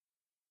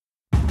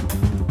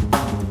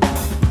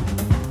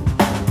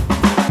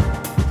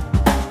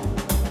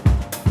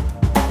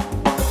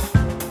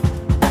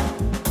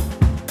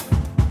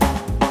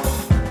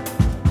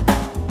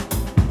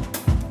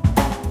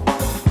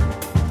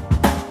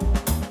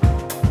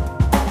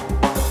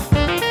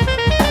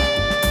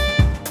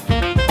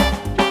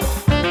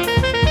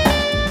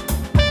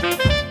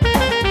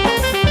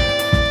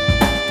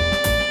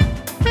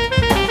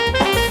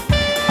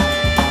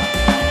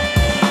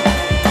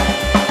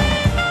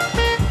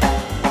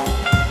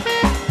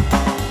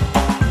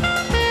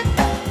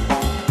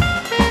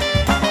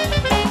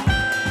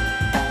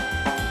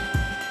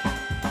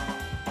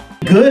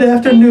Good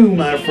afternoon,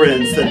 my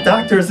friends. The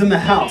doctor's in the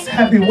house.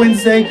 Happy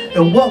Wednesday,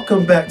 and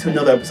welcome back to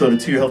another episode of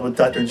To Your Health with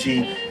Dr.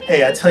 G.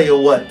 Hey, I tell you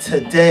what,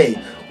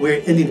 today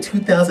we're ending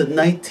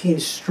 2019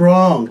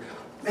 strong.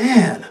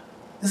 Man,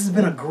 this has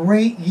been a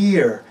great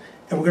year,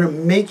 and we're going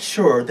to make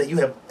sure that you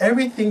have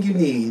everything you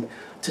need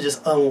to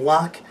just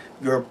unlock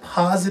your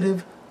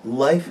positive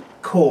life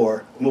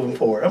core moving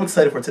forward. I'm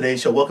excited for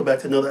today's show. Welcome back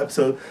to another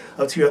episode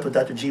of To Your Health with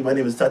Dr. G. My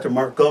name is Dr.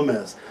 Mark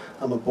Gomez.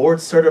 I'm a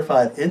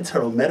board-certified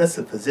internal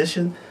medicine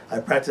physician. I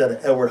practice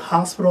at Edward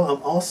Hospital.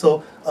 I'm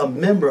also a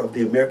member of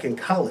the American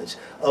College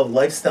of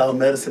Lifestyle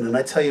Medicine. And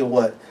I tell you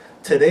what,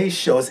 today's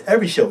show, as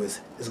every show is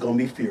going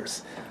to be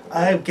fierce.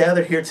 I have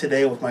gathered here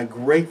today with my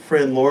great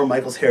friend, Lauren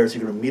Michaels Harris.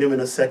 You're going to meet him in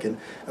a second.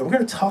 And we're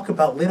going to talk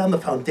about, lay down the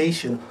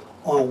foundation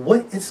on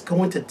what it's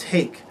going to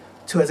take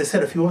to, as I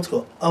said a few moments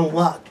ago,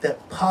 unlock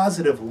that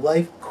positive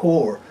life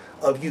core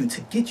of you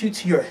to get you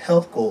to your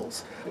health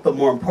goals, but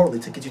more importantly,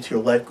 to get you to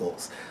your life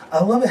goals.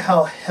 I love it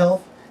how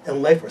health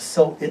and life are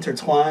so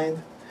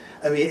intertwined.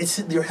 I mean,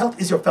 your health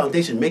is your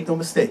foundation. Make no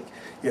mistake.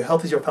 Your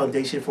health is your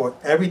foundation for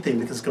everything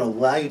because it's going to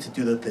allow you to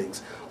do the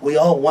things. We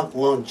all want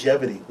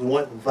longevity. We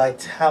want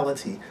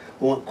vitality.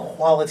 We want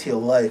quality of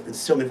life. And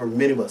certainly for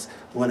many of us,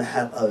 we want to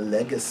have a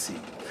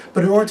legacy.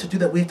 But in order to do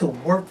that, we have to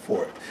work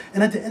for it.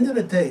 And at the end of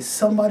the day,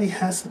 somebody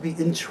has to be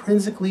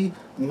intrinsically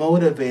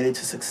motivated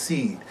to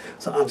succeed.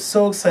 So I'm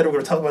so excited. We're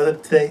going to talk about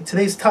it today.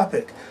 Today's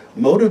topic,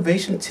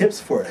 motivation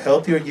tips for a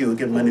healthier you.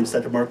 Again, my name is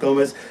Dr. Mark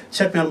Gomez.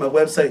 Check me out on my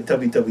website,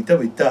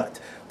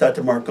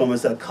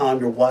 www.drmarkgomez.com.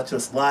 You're watching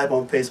us live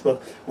on Facebook.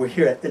 We're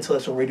here at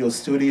Intellectual Radio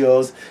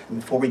Studios.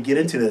 And before we get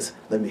into this,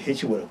 let me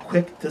hit you with a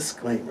quick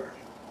disclaimer.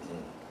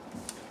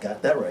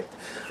 Got that right.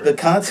 The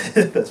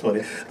content, that's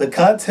funny. The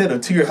content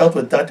of To Your Health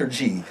with Dr.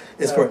 G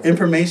is for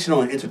informational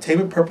and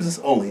entertainment purposes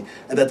only,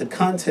 and that the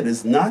content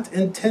is not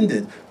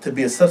intended to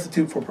be a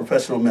substitute for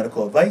professional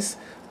medical advice,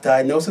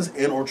 diagnosis,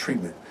 and or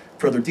treatment.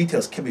 Further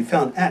details can be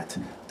found at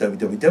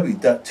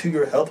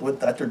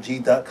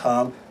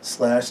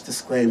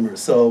www.toyourhealthwithdrg.com/disclaimer.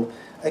 So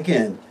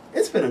again,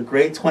 it's been a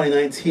great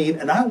 2019,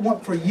 and I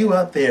want for you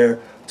out there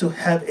to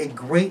have a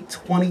great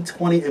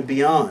 2020 and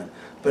beyond.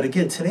 But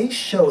again, today's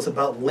show is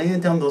about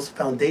laying down those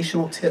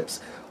foundational tips.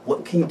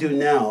 What can you do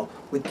now?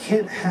 We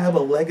can't have a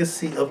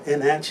legacy of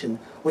inaction.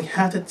 We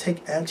have to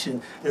take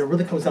action. And it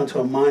really comes down to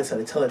a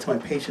mindset. I tell that to my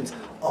patients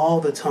all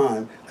the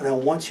time. And I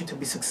want you to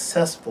be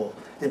successful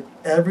in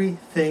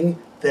everything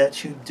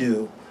that you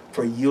do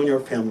for you and your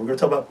family. We're going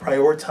to talk about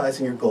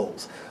prioritizing your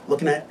goals,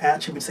 looking at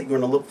attributes that you're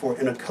going to look for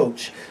in a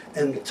coach,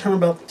 and try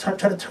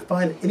to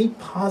find any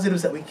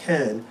positives that we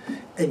can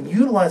and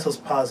utilize those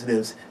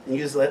positives and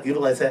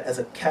utilize that as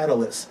a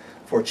catalyst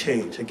for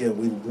change. Again,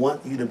 we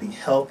want you to be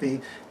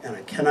healthy, and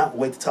I cannot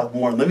wait to talk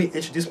more. Let me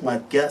introduce my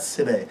guest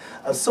today.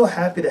 I'm so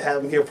happy to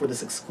have him here for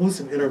this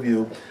exclusive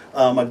interview.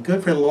 My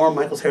good friend Lauren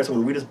Michaels Harris. I'm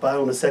going to read his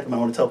bio in a second, but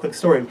I want to tell a quick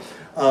story.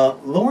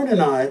 Lauren and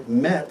I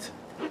met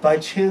by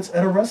chance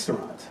at a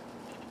restaurant.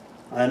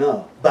 I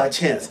know, by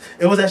chance.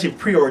 It was actually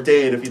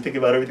preordained if you think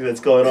about everything that's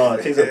going on.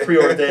 Things are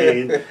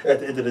preordained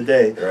at the end of the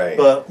day. Right.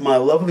 But my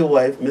lovely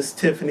wife, Miss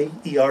Tiffany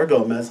E.R.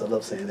 Gomez, I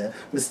love saying that,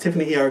 Miss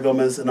Tiffany E.R.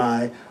 Gomez and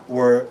I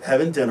were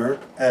having dinner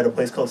at a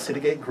place called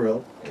Citygate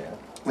Grill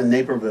in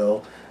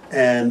Naperville,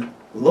 and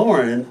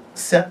Lauren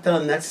sat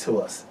down next to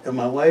us. And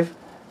my wife,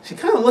 she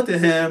kind of looked at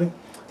him,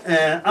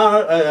 and I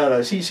don't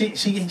know, she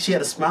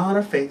had a smile on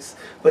her face,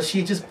 but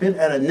she had just been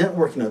at a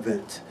networking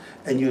event,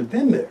 and you had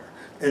been there.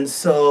 And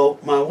so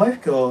my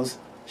wife goes,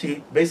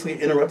 she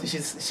basically interrupted. She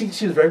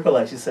was very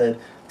polite. She said,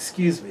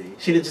 "Excuse me."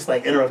 She didn't just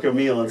like interrupt your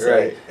meal and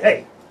say,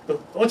 "Hey,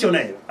 what's your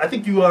name? I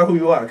think you are who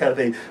you are," kind of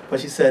thing. But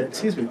she said,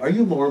 "Excuse me, are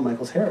you Lauren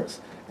Michaels Harris?"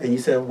 And you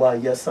said, "Why,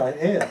 yes, I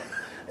am."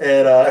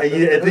 And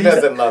who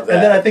doesn't love that?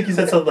 And then I think you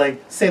said something like,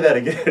 "Say that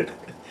again."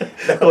 I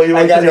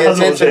got the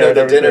attention of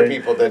the dinner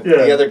people,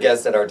 the other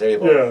guests at our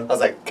table. Yeah. I was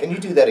like, "Can you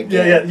do that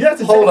again?" Yeah. You have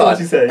to hold on. What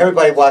you say.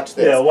 Everybody watch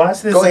this. Yeah,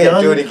 watch this. Go ahead,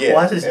 do it again.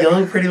 Watch this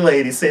young, pretty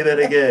lady say that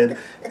again.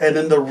 And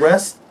then the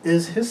rest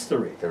is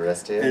history. The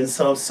rest is. And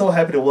so I'm so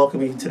happy to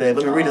welcome you today.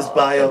 Let me read his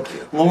bio.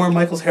 Lauren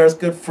Michaels Harris,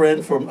 good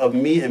friend of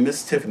me and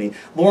Miss Tiffany.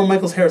 Lauren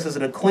Michaels Harris is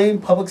an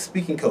acclaimed public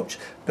speaking coach,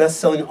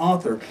 best-selling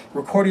author,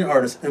 recording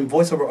artist, and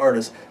voiceover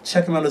artist.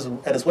 Check him out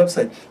at his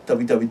website,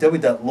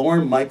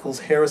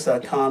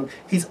 www.laurenmichaelsharris.com.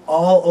 He's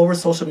all over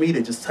social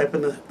media. Just type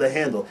in the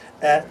handle,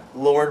 at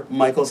Lauren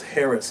Michaels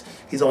Harris.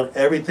 He's on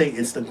everything,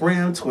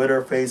 Instagram,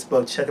 Twitter,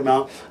 Facebook. Check him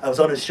out. I was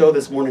on his show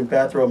this morning,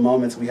 Bathroom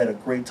Moments. We had a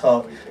great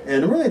talk.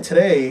 And really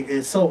today,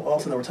 it's so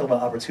awesome that we're talking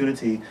about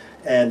opportunity,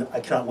 and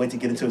I cannot wait to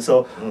get into it.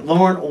 So,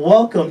 Lauren,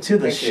 welcome to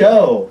the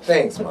show.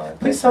 Thanks, Mark.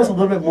 Please tell us a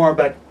little bit more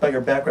about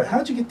your background. How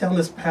did you get down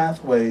this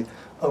pathway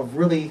of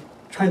really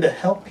trying to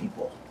help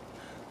people?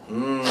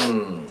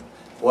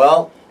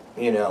 Well,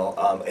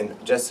 and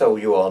just so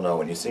you all know,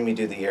 when you see me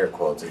do the air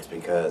quotes, it's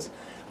because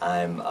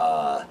I'm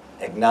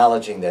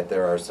acknowledging that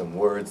there are some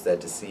words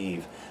that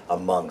deceive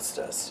amongst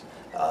us.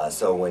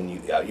 So when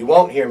you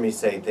won't hear me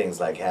say things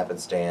like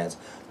happenstance,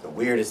 the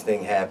weirdest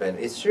thing happened.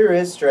 It sure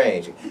is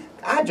strange.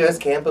 I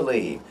just can't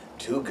believe.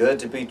 Too good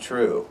to be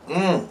true.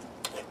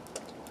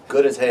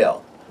 Good as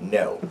hell.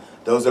 No.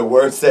 Those are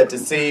words that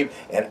deceive,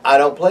 and I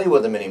don't play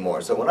with them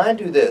anymore. So when I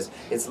do this,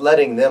 it's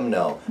letting them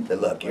know that,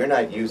 look, you're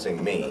not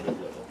using me.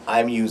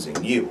 I'm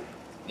using you.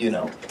 You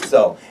know,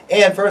 so,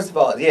 and first of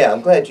all, yeah,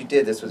 I'm glad you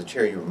did this with a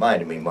chair. You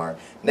reminded me, Mark.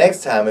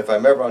 Next time, if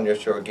I'm ever on your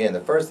show again,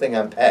 the first thing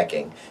I'm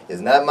packing is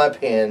not my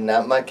pen,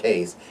 not my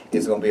case.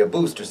 It's going to be a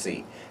booster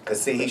seat.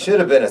 Because, see, he should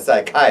have been a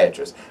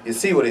psychiatrist. You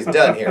see what he's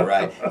done here,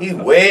 right? He's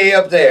way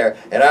up there,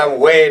 and I'm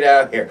way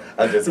down here.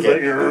 I'm just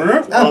kidding.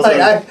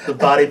 The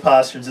body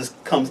posture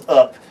just comes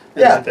up.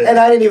 Yeah, and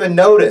I didn't even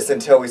notice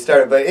until we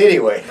started. But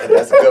anyway,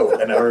 that's a good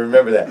one. I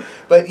remember that.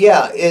 But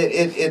yeah,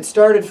 it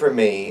started for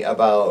me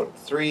about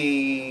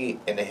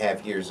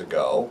 3.5 years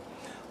ago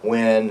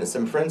when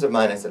some friends of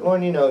mine, I said,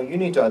 Lauren, you know, you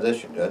need to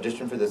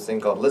audition for this thing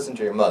called Listen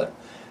to Your Mother.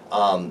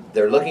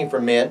 They're looking for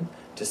men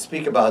to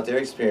speak about their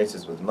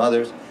experiences with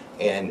mothers.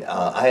 And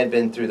I had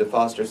been through the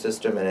foster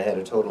system, and I had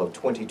a total of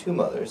 22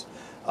 mothers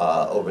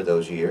over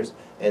those years.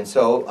 And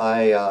so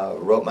I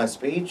wrote my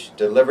speech,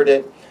 delivered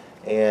it,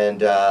 and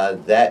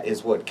that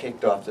is what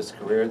kicked off this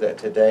career that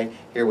today,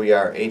 here we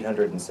are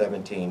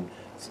 817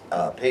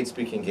 paid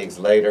speaking gigs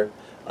later,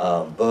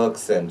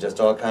 books and just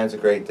all kinds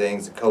of great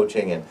things,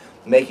 coaching and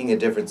making a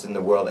difference in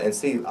the world. And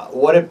see,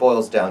 what it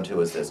boils down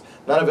to is this.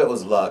 None of it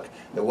was luck.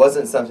 It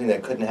wasn't something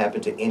that couldn't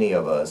happen to any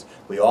of us.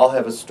 We all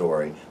have a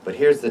story, but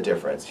here's the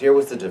difference. Here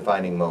was the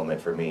defining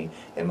moment for me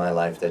in my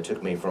life that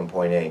took me from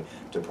point A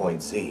to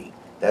point Z.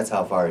 That's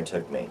how far it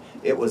took me.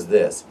 It was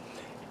this.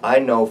 I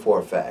know for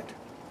a fact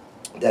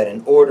that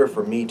in order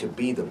for me to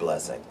be the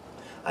blessing,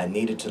 I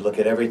needed to look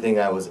at everything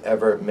I was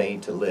ever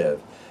made to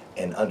live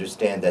and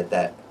understand that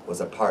that was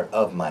a part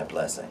of my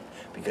blessing.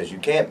 Because you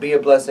can't be a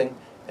blessing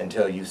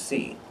until you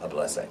see a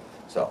blessing.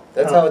 So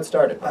that's how it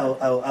started.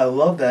 I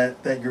love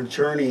that your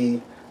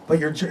journey, but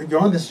you're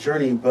on this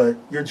journey, but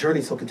your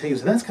journey still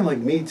continues. And that's kind of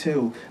like me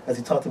too, as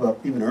he talked about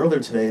even earlier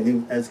today, and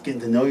even as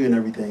getting to know you and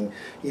everything.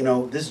 You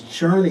know, this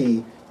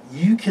journey,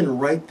 you can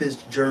write this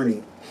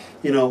journey.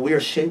 You know, we are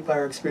shaped by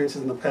our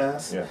experiences in the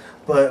past, Yeah.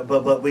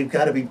 but we've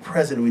got to be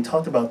present. We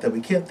talked about that. We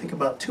can't think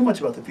about too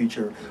much about the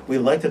future. We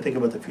like to think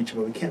about the future,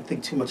 but we can't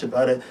think too much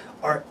about it.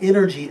 Our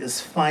energy is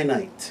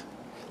finite.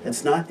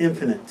 It's not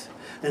infinite.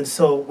 And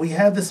so we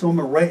have this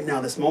moment right now,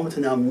 this moment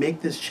to now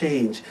make this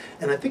change.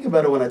 And I think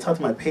about it when I talk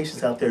to my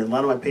patients out there, and a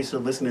lot of my patients are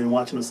listening and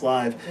watching us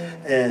live.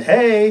 And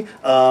hey,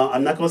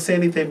 I'm not going to say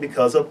anything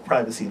because of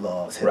privacy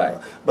laws. Right.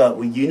 But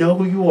you know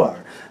who you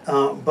are.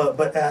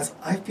 But as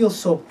I feel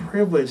so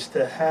privileged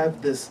to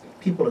have this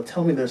people to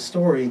tell me their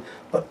story,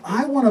 but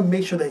I want to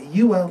make sure that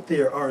you out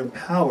there are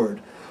empowered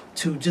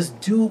to just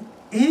do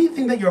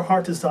anything that your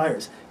heart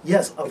desires.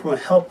 Yes, from a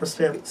health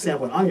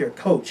standpoint, I'm your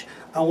coach.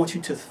 I want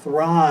you to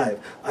thrive.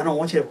 I don't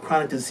want you to have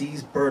chronic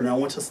disease burden. I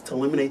want us to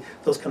eliminate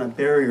those kind of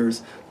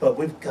barriers. But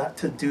we've got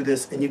to do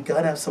this, and you've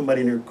got to have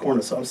somebody in your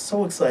corner. So I'm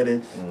so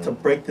excited to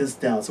break this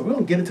down. So we're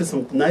going to get into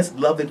some nice,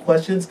 lovely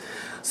questions.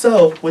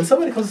 So when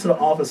somebody comes to the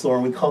office,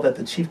 Lauren, we call that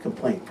the chief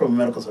complaint from a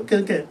medical. So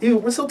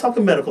we're still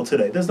talking medical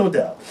today. There's no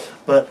doubt,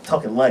 but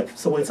talking life.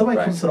 So when somebody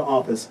comes to the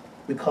office,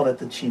 we call it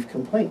the chief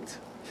complaint.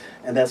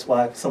 And that's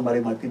why somebody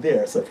might be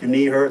there. So if your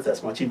knee hurts,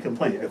 that's my chief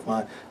complaint. If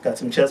I got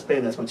some chest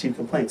pain, that's my chief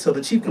complaint. So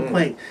the chief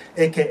complaint,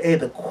 aka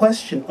the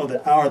question of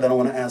the hour that I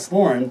want to ask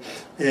Lauren,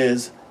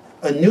 is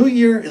a new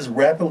year is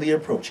rapidly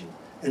approaching,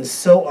 and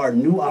so are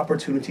new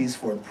opportunities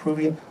for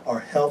improving our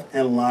health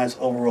and lives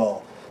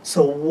overall.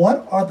 So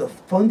what are the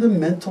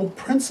fundamental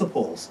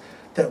principles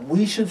that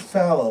we should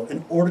follow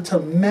in order to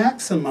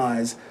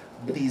maximize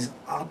these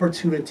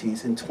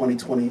opportunities in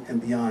 2020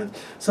 and beyond?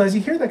 So as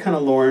you hear that kind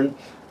of, Lauren,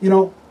 you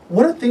know,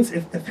 what are things,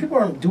 if people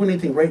aren't doing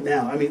anything right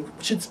now, I mean,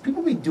 should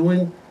people be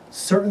doing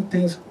certain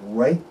things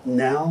right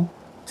now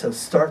to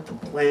start to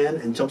plan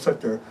and jumpstart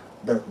their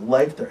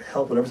life, their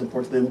health, whatever's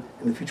important to them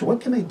in the future?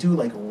 What can they do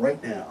like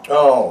right now?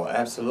 Oh,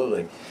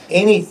 absolutely.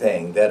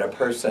 Anything that a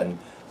person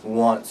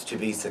wants to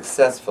be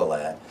successful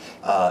at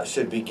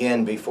should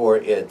begin before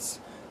it's,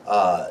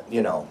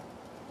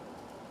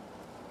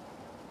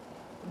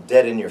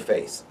 dead in your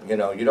face. You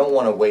know, you don't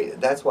want to wait.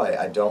 That's why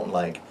I don't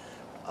like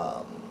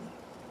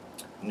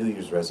New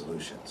Year's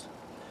resolutions,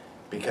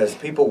 because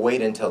people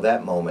wait until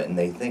that moment and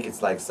they think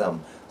it's like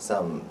some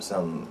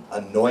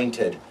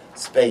anointed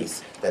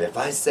space that if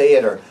I say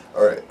it or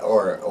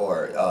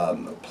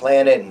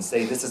plan it and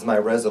say this is my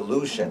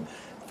resolution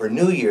for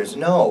New Year's.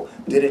 No,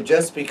 did it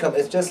just become?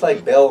 It's just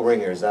like bell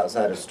ringers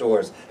outside of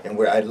stores, and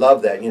where I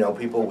love that,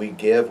 people we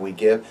give,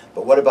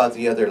 but what about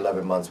the other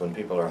 11 months when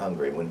people are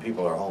hungry, when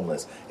people are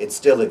homeless? It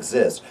still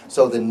exists.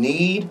 So the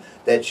need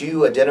that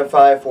you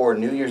identify for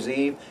New Year's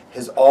Eve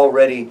has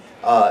already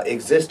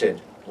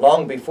existed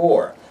long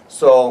before.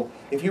 So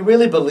if you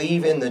really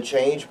believe in the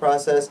change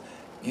process,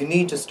 you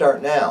need to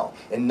start now.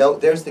 And note,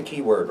 there's the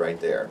key word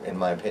right there, in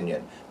my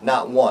opinion,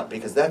 not want,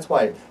 because that's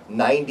why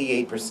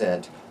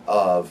 98%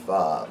 of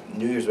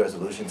New Year's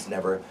resolutions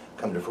never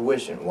come to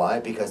fruition. Why?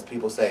 Because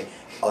people say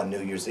on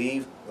New Year's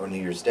Eve or New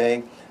Year's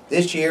Day,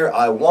 this year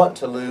I want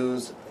to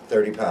lose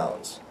 30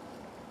 pounds.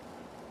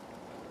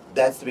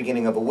 That's the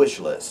beginning of a wish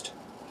list,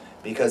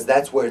 because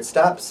that's where it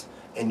stops.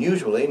 And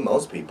usually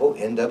most people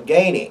end up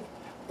gaining,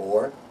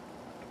 or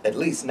at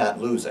least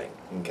not losing,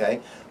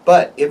 okay?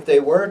 But if they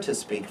were to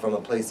speak from a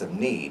place of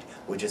need,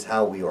 which is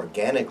how we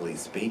organically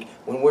speak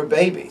when we're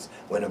babies.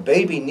 When a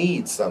baby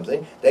needs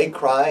something, they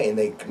cry and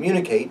they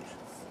communicate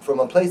from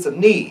a place of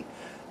need.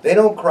 They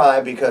don't cry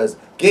because,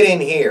 get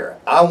in here,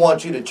 I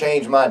want you to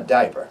change my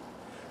diaper.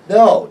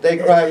 No, they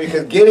cry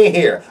because, get in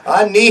here,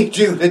 I need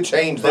you to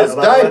change this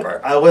diaper.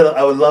 I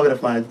would love it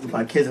if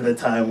my kids at the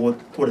time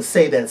would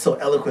say that so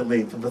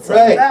eloquently.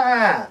 Right.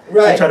 I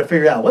try to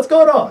figure out what's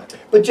going on.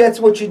 But that's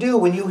what you do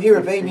when you hear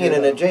a baby in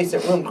an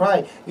adjacent room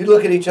crying. You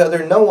look at each other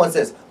and no one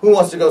says, who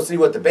wants to go see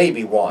what the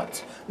baby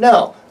wants?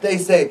 No, they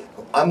say,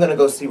 I'm going to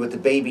go see what the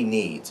baby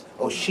needs.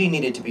 Oh, she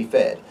needed to be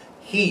fed.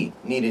 He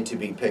needed to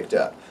be picked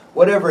up.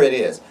 Whatever it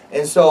is.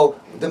 And so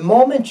the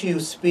moment you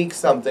speak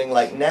something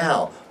like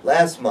now,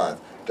 last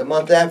month, the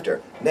month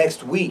after,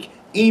 next week,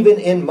 even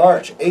in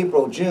March,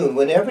 April, June,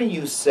 whenever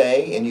you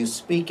say and you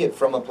speak it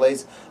from a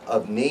place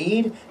of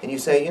need, and you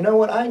say, you know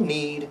what, I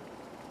need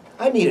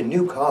a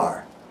new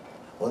car.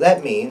 Well,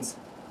 that means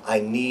I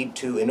need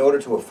to, in order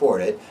to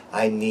afford it,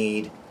 I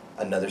need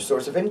another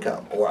source of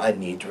income, or I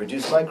need to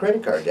reduce my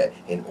credit card debt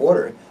in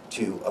order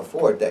to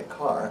afford that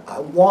car I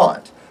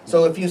want.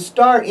 So if you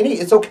start,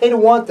 it's okay to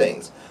want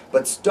things,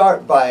 but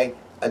start by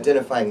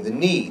identifying the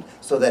need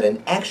so that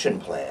an action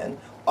plan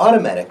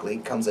automatically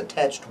comes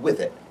attached with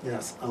it.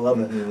 Yes, I love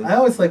it. I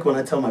always like when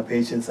I tell my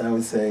patients, I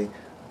always say,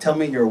 tell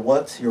me your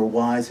whats, your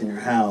whys, and your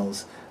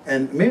hows.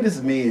 And maybe this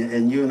is me,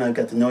 and you and I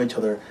got to know each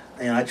other,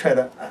 and I try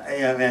to,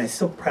 I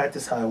still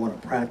practice how I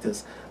want to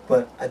practice,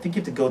 but I think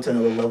you have to go to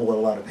another level with a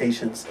lot of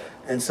patients.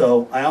 And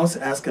so I always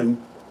ask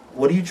them,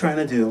 what are you trying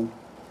to do?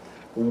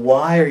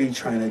 Why are you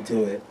trying to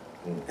do it?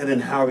 And then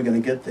how are we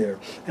going to get there?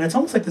 And it's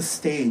almost like this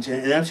stage,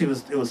 and actually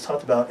it was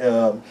talked about,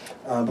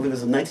 I believe it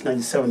was in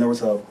 1997,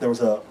 there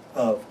was a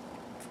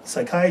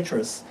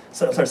psychologist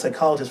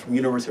from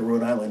University of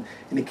Rhode Island,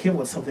 and he came up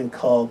with something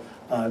called,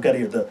 I've got it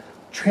here, the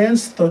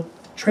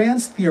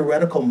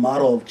trans-theoretical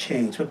model of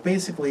change. But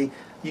basically,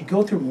 you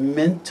go through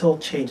mental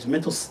changes,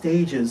 mental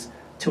stages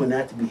to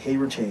enact a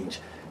behavior change,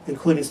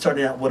 including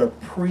starting out with a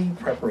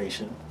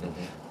pre-preparation.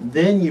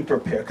 Then you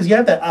prepare, because you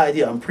have that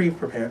idea, I'm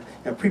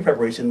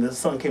pre-preparation, this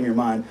something came to your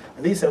mind,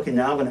 and then you say, okay,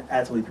 now I'm going to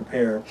actively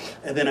prepare,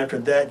 and then after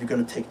that, you're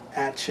going to take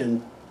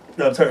action.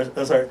 No,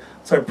 I'm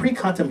sorry,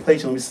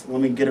 pre-contemplation,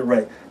 let me get it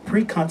right.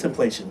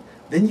 Pre-contemplation,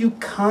 then you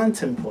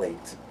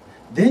contemplate,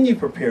 then you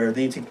prepare,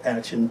 then you take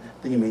action,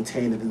 then you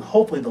maintain it, and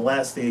hopefully the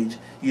last stage,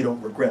 you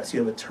don't regress. You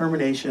have a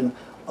termination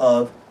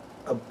of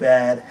a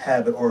bad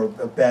habit or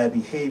a bad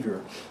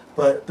behavior.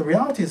 But the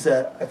reality is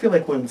that I feel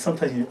like when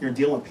sometimes you're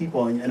dealing with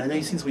people, and I know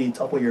you see this when you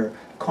talk with your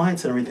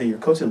clients and everything, you're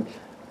coaching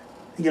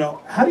them,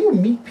 how do you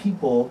meet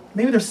people?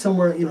 Maybe they're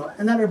somewhere,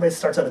 and not everybody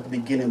starts out at the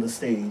beginning of the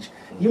stage.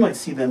 You might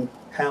see them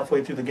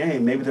halfway through the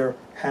game. Maybe they're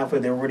halfway,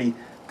 they're already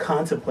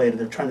contemplated,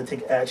 they're trying to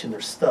take action,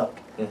 they're stuck.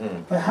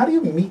 But how do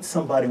you meet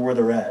somebody where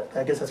they're at?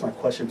 I guess that's my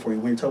question for you.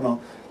 When you're talking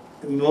about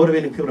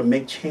motivating people to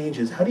make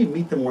changes, how do you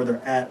meet them where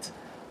they're at?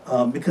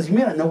 Because you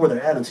may not know where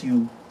they're at until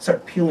you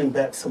start peeling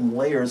back some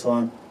layers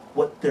on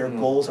what their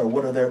goals are,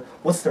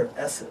 what's their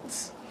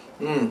essence?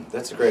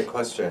 That's a great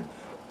question.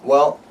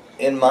 Well,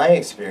 in my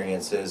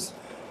experiences,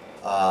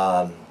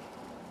 the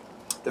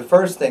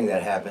first thing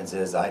that happens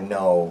is I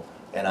know,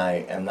 and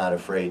I am not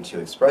afraid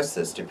to express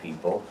this to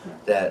people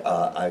that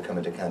I come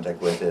into contact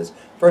with, is,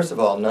 first of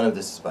all, none of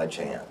this is by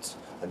chance.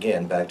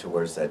 Again, back to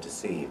words that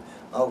deceive.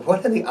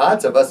 What are the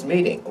odds of us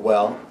meeting?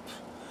 Well,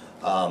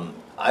 I'm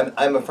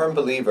a firm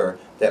believer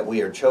that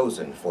we are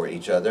chosen for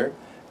each other.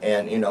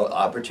 And,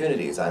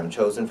 opportunities. I'm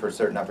chosen for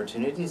certain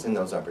opportunities, and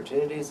those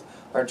opportunities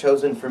are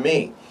chosen for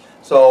me.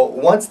 So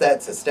once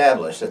that's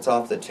established, it's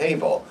off the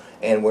table,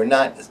 and we're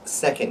not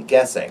second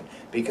guessing.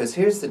 Because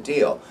here's the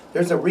deal.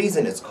 There's a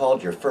reason it's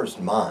called your first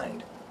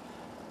mind.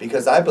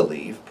 Because I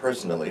believe,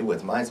 personally,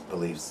 with my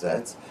belief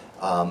sets,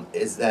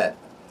 is that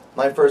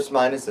my first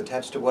mind is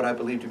attached to what I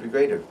believe to be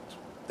greater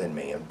than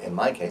me. In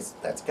my case,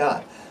 that's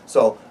God.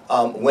 So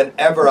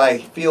whenever I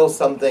feel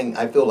something,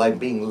 I feel like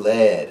being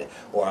led,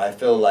 or I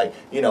feel like,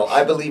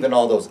 I believe in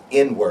all those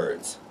in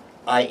words.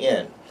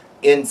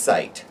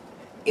 Insight,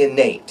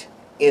 innate,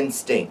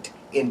 instinct,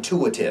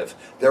 intuitive.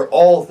 They're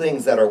all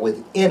things that are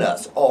within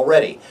us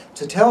already.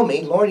 To tell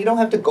me, Lauren, you don't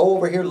have to go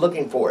over here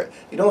looking for it.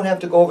 You don't have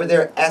to go over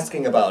there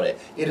asking about it.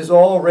 It is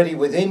already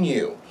within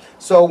you.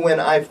 So when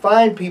I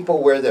find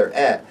people where they're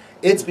at,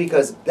 it's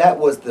because that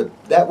was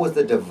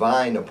the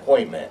divine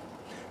appointment.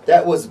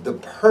 That was the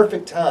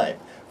perfect time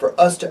for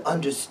us to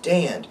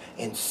understand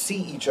and see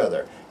each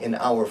other in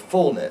our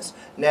fullness.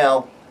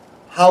 Now,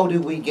 how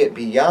do we get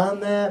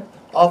beyond that?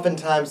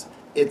 Oftentimes,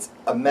 it's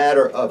a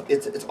matter of,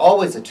 it's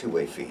always a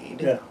two-way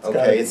feed. Yeah,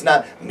 okay, it's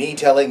not me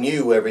telling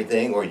you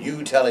everything or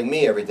you telling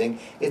me everything.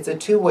 It's a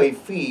two-way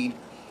feed,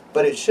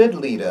 but it should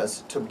lead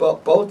us to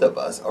both of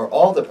us, or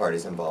all the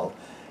parties involved,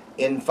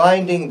 in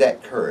finding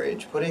that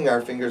courage, putting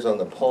our fingers on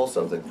the pulse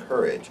of the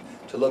courage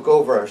to look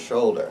over our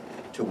shoulder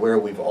to where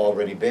we've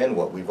already been,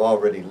 what we've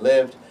already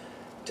lived,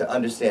 to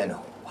understand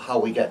how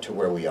we got to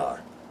where we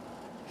are.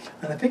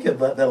 And I think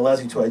that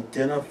allows you to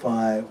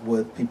identify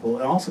with people,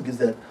 and also gives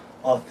that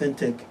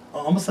authentic,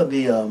 almost like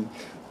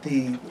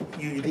you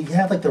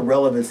have like the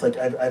relevance. Like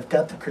I've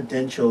got the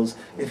credentials.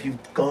 If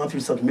you've gone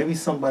through something, maybe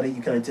somebody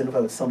you can identify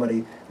with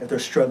somebody if they're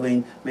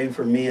struggling. Maybe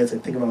for me, as I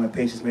think about my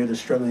patients, maybe they're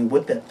struggling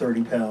with that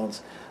 30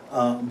 pounds.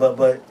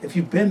 But if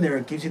you've been there,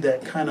 it gives you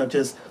that kind of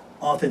just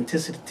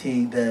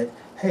authenticity that,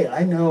 hey,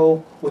 I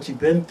know what you've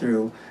been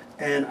through.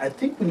 And I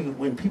think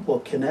when people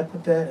connect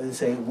with that and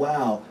say,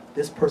 wow,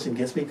 this person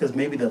gets me, because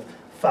maybe the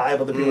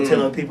 5 other people, 10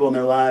 other people in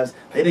their lives,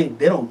 they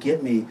don't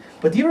get me.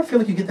 But do you ever feel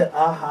like you get that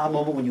aha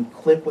moment when you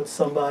click with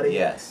somebody?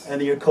 Yes.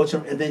 And then you're coaching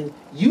them, and then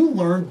you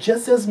learn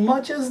just as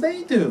much as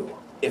they do?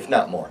 If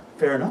not more.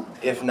 Fair enough.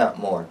 If not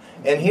more.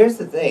 And here's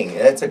the thing,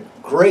 and it's a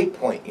great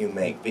point you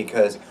make,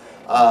 because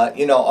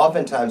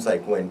oftentimes,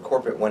 like when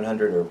corporate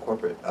 100 or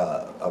corporate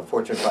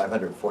Fortune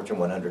 500, Fortune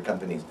 100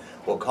 companies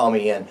will call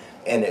me in,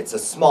 and it's a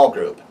small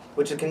group,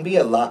 which it can be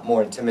a lot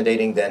more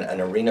intimidating than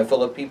an arena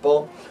full of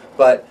people.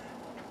 But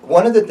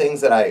one of the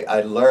things that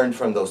I learned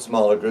from those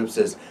smaller groups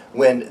is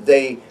when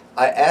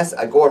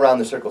I go around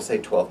the circle, say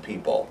 12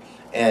 people,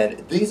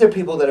 and these are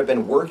people that have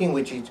been working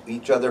with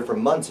each other for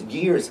months,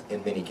 years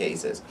in many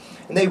cases,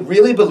 and they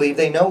really believe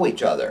they know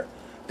each other.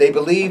 They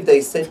believe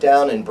they sit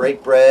down and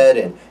break bread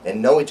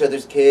and know each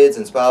other's kids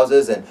and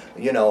spouses, and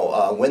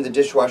when the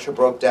dishwasher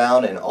broke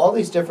down and all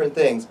these different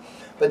things.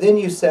 But then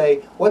you say,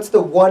 what's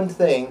the one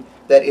thing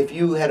that if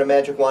you had a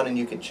magic wand and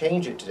you could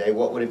change it today,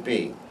 what would it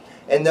be?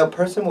 And the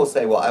person will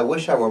say, well, I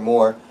wish I were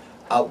more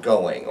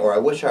outgoing, or I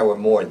wish I were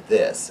more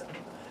this.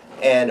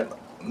 And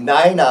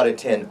 9 out of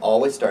 10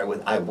 always start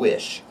with I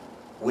wish,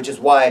 which is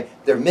why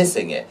they're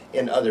missing it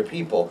in other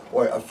people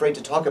or afraid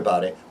to talk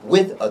about it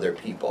with other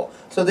people.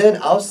 So then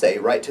I'll say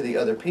right to the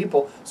other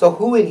people, so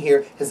who in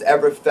here has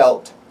ever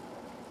felt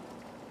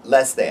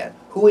less than?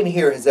 Who in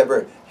here has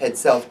ever had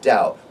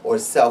self-doubt or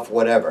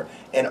self-whatever?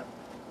 And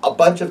a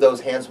bunch of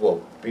those hands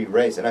will be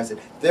raised. And I said,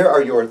 there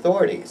are your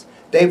authorities.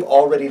 They've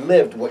already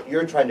lived what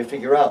you're trying to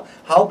figure out.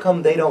 How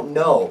come they don't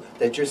know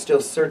that you're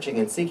still searching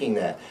and seeking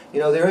that?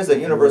 There is a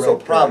universal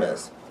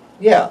promise.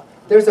 Yeah,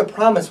 there's a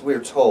promise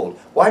we're told.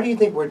 Why do you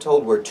think we're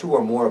told where 2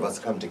 or more of us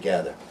come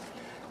together?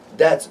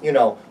 That's,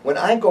 when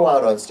I go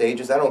out on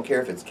stages, I don't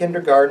care if it's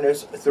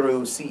kindergartners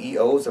through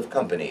CEOs of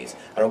companies.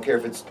 I don't care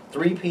if it's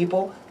 3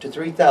 people to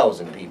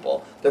 3,000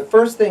 people. The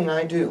first thing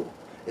I do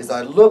is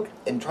I look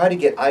and try to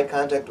get eye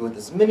contact with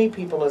as many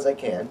people as I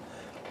can,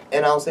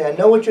 and I'll say, I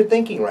know what you're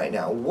thinking right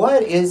now.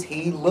 What is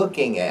he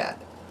looking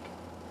at?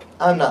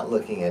 I'm not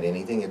looking at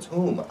anything. It's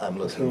whom I'm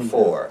looking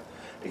for.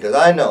 Because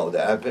I know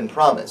that I've been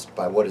promised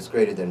by what is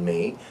greater than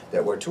me,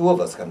 that where 2 of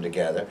us come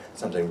together,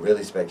 something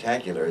really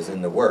spectacular is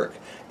in the work.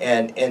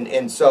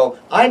 And so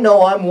I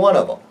know I'm one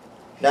of them.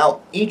 Now,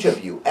 each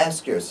of you,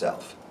 ask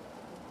yourself,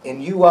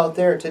 and you out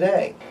there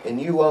today,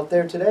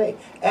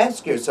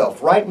 ask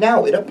yourself right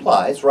now, it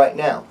applies right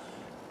now,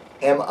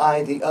 am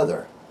I the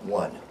other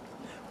one?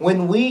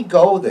 When we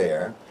go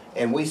there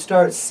and we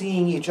start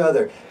seeing each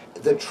other,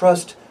 the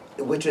trust,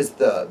 which is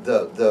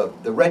the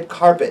red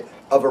carpet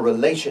of a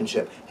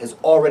relationship, has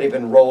already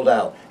been rolled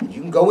out.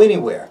 You can go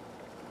anywhere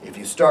if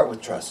you start with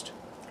trust.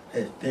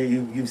 Hey, there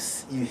you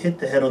hit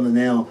the head on the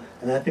nail,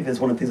 and I think that's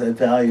one of the things I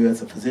value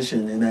as a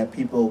physician, in that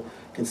people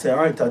can say, all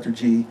right, Dr.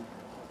 G,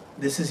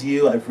 this is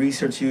you, I've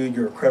researched you,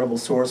 you're a credible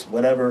source,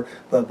 whatever,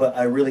 but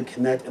I really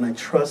connect and I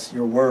trust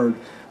your word.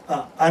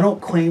 I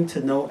don't claim to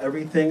know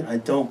everything, I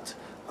don't.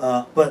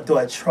 But do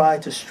I try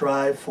to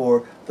strive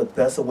for the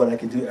best of what I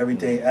can do every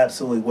day?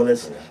 Absolutely. Whether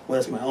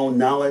it's my own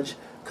knowledge,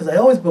 because I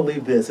always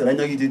believe this, and I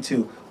know you do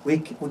too. We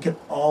can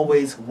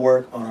always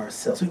work on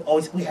ourselves.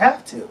 We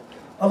have to.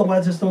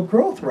 Otherwise, there's no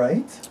growth,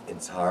 right?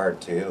 It's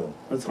hard too.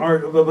 It's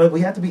hard, but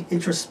we have to be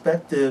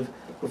introspective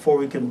before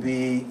we can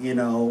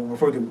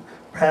before we can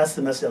pass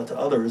the message out to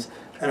others.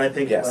 And I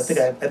think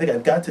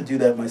I've got to do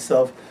that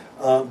myself.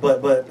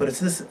 But it's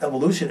this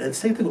evolution, and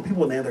same thing with people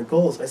when they have their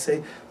goals. I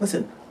say,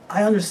 listen,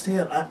 I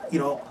understand.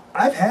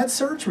 I've had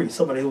surgery.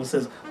 Somebody who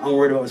says, I'm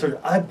worried about my surgery.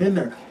 I've been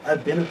there.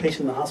 I've been a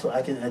patient in the hospital.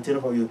 I can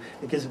identify you.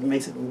 It gives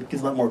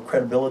a lot more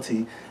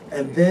credibility.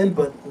 And then,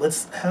 but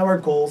let's have our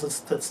goals.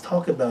 Let's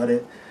talk about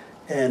it,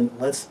 and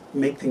let's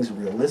make things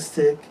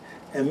realistic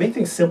and make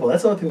things simple.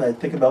 That's the other thing that I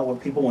think about when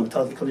people want to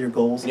come to your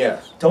goals.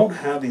 Yes. Don't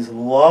have these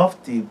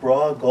lofty,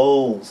 broad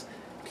goals.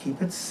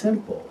 Keep it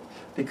simple.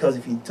 Because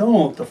if you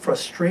don't, the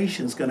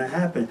frustration's going to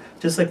happen.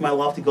 Just like my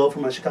lofty goal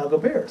for my Chicago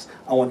Bears.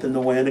 I want them to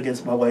win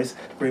against my wife's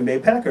Green Bay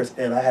Packers,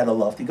 and I had a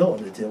lofty goal,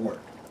 and it didn't work.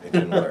 It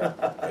didn't work.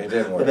 It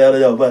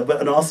didn't work. But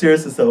in all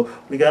seriousness, though,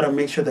 we got to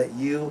make sure that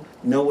you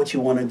know what you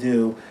want to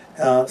do.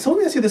 So let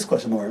me ask you this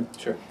question, Lauren.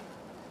 Sure.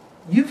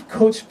 You've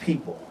coached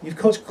people. You've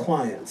coached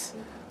clients.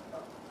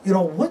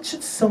 What should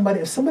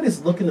if somebody's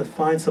looking to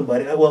find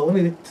somebody, well, let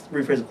me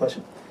rephrase the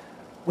question.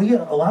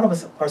 A lot of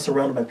us are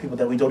surrounded by people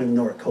that we don't even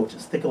know are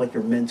coaches. Think of like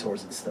your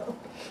mentors and stuff.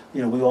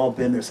 We've all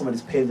been there.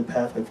 Somebody's paved the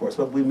pathway for us,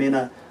 but we may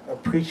not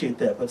appreciate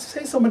that. But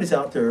say somebody's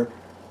out there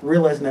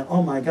realizing that,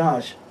 oh my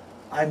gosh,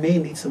 I may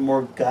need some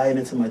more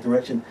guidance in my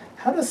direction.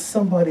 How does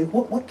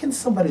what can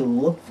somebody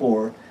look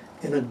for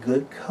in a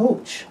good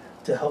coach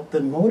to help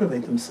them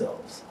motivate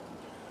themselves?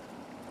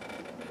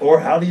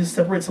 Or how do you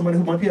separate somebody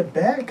who might be a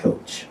bad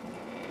coach?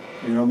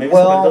 You know, maybe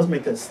somebody does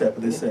make that step,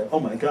 but they say, "Oh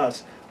my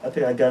gosh, I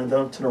think I got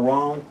down to the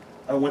wrong.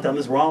 I went down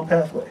this wrong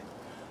pathway."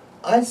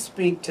 I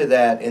speak to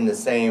that in the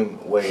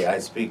same way I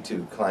speak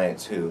to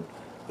clients who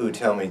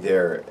tell me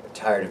they're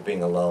tired of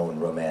being alone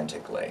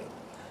romantically.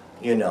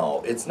 You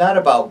know, it's not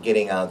about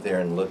getting out there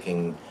and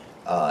looking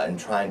and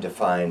trying to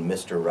find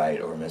Mr.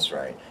 Right or Miss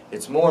Right.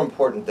 It's more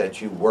important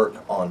that you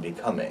work on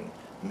becoming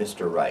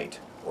Mr. Right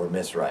or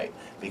Miss Right.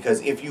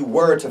 Because if you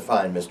were to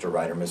find Mr.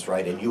 Right or Miss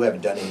Right and you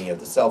haven't done any of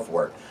the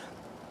self-work,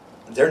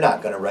 they're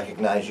not going to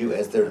recognize you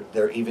as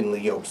their evenly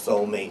yoked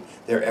soulmate,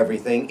 their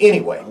everything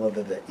anyway. I love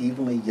that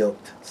evenly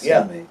yoked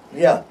soulmate.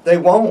 Yeah, they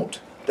won't.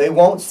 They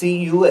won't see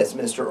you as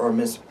Mr. or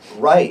Miss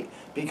Right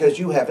because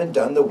you haven't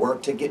done the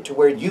work to get to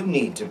where you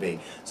need to be.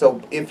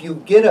 So if you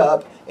get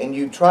up and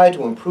you try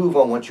to improve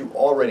on what you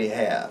already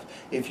have,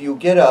 if you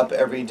get up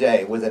every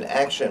day with an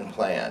action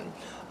plan,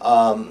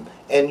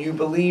 and you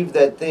believe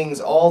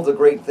that all the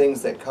great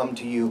things that come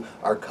to you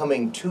are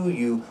coming to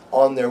you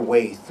on their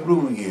way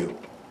through you.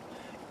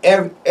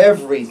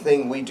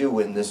 Everything we do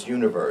in this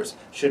universe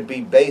should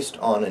be based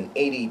on an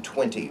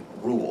 80-20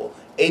 rule.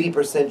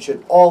 80%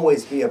 should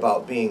always be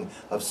about being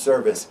of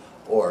service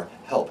or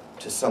help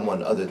to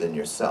someone other than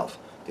yourself.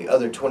 The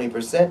other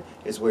 20%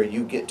 is where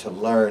you get to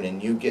learn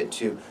and you get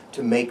to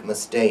make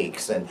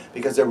mistakes, and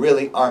because there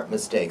really aren't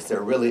mistakes, there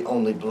are really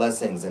only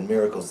blessings and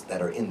miracles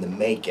that are in the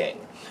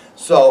making.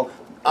 So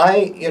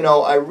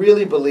I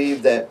really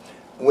believe that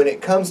when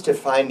it comes to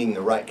finding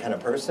the right kind of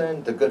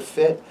person, the good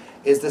fit,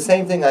 is the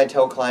same thing I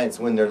tell clients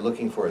when they're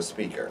looking for a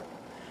speaker.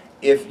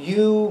 If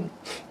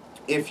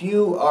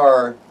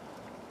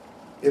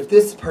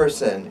this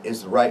person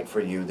is right for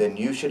you, then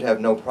you should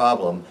have no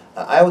problem.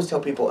 I always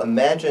tell people,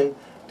 imagine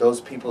those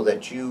people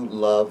that you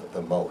love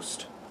the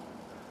most.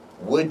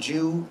 Would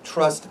you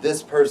trust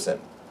this person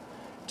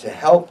to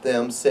help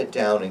them sit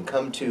down and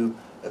come to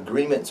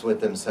agreements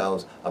with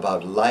themselves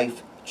about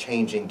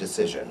life-changing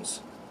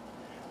decisions?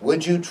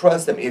 Would you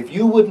trust them? If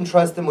you wouldn't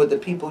trust them with the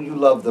people you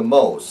love the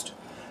most,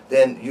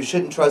 then you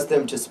shouldn't trust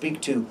them to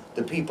speak to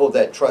the people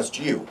that trust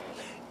you.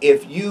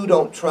 If you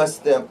don't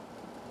trust them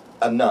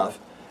enough,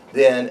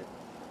 then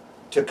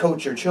to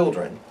coach your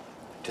children,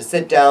 to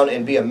sit down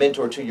and be a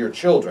mentor to your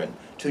children,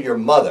 to your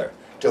mother,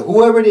 to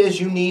whoever it is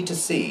you need to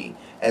see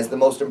as the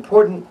most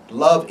important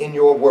love in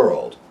your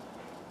world,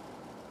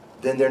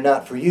 then they're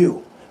not for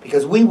you.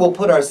 Because we will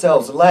put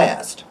ourselves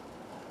last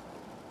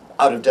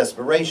out of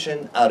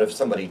desperation, out of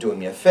somebody doing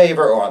me a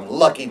favor, or I'm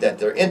lucky that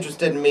they're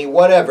interested in me,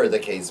 whatever the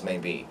case may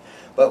be.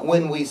 But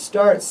when we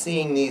start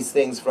seeing these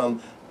things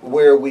from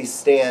where we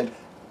stand,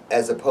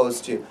 as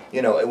opposed to,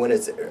 when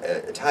it's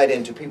tied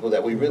into people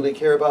that we really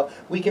care about,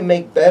 we can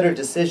make better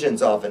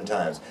decisions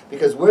oftentimes,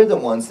 because we're the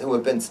ones who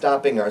have been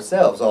stopping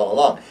ourselves all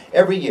along.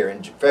 Every year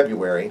in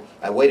February,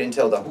 I wait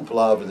until the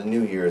hoopla over the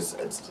New Year's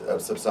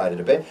subsided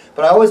a bit,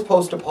 but I always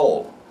post a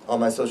poll on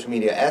my social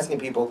media asking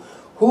people,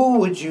 who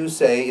would you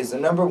say is the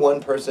number one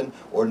person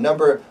or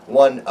number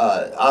one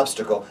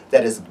obstacle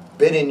that has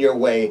been in your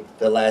way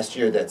the last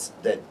year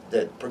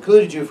that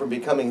precluded you from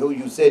becoming who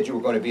you said you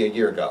were going to be a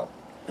year ago?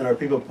 And are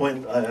people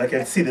pointing, I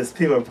can see this,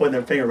 people are pointing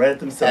their finger right at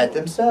themselves. At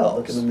themselves.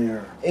 Look in the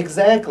mirror.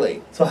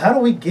 Exactly. So how do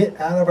we get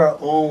out of our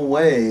own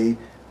way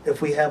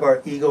if we have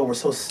our ego, we're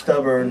so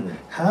stubborn?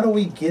 How do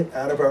we get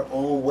out of our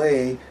own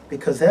way?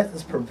 Because that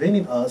is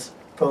preventing us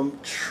from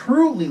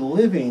truly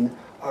living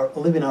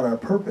out our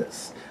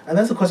purpose. And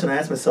that's a question I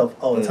ask myself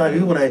all the time,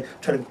 even when I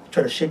try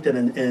to shape that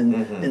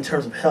in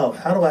terms of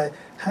health.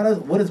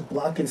 What is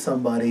blocking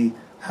somebody?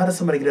 How does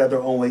somebody get out of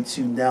their own way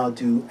to now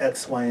do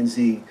X, Y, and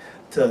Z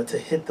to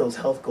hit those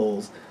health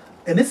goals?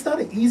 And it's not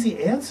an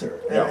easy answer.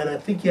 No. And I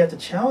think you have to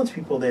challenge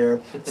people there.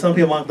 Some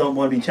people don't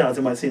want to be challenged.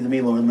 They might say to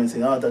me, Lauren, they might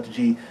say, "Oh, Dr.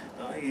 G,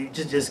 you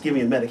just give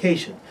me a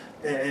medication."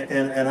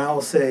 And I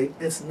will say,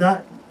 it's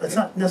not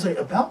necessarily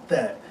about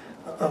that.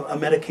 A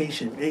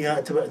medication.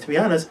 To be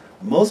honest,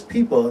 most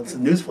people, it's a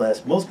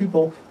newsflash, most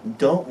people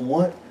don't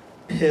want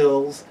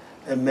pills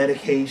and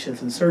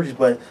medications and surgeries,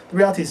 but the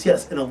reality is,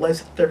 yes, in a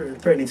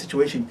life-threatening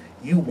situation,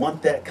 you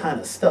want that kind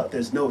of stuff.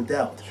 There's no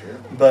doubt. Sure.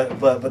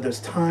 But there's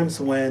times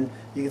when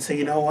you can say,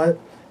 you know what?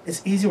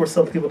 It's easy for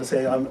some people to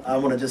say, I'm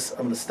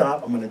gonna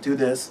stop. I'm gonna do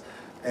this,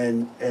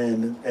 and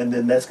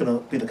then that's gonna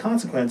be the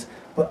consequence.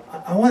 But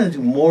I want to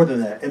do more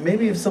than that. And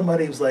maybe if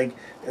somebody was like,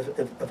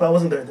 if I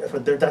wasn't there, if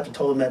their doctor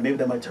told them that, maybe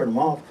that might turn them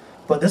off.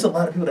 But there's a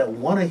lot of people that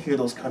want to hear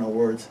those kind of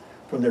words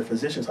from their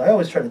physicians. So I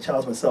always try to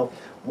challenge myself,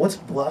 what's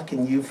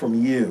blocking you from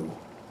you?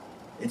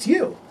 It's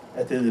you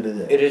at the end of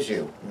the day. It is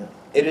you. Yeah.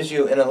 It is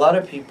you. And a lot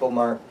of people,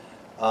 Mark,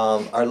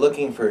 are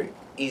looking for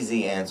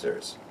easy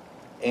answers.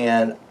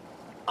 And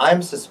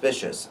I'm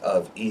suspicious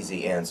of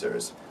easy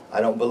answers. I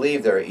don't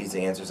believe there are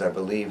easy answers. I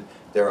believe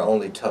there are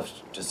only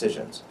tough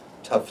decisions,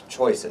 tough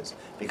choices,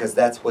 because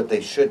that's what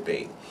they should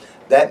be.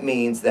 That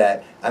means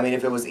that,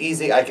 if it was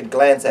easy, I could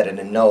glance at it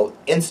and know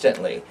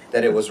instantly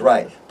that it was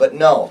right. But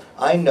no,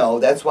 I know,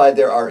 that's why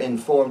there are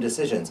informed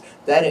decisions.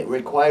 That it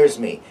requires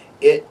me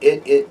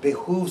it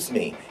behooves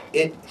me.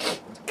 It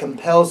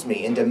compels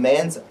me and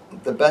demands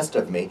the best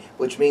of me,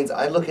 which means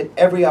I look at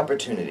every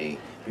opportunity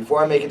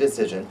before I make a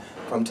decision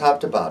from top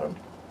to bottom,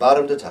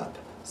 bottom to top,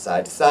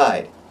 side to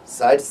side,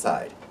 side to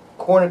side,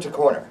 corner to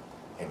corner,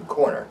 and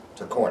corner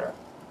to corner.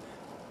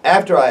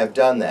 After I have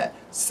done that,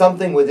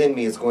 something within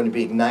me is going to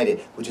be ignited,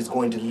 which is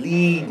going to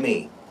lead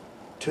me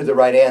to the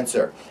right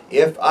answer.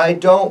 If I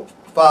don't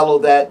follow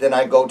that, then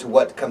I go to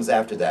what comes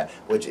after that,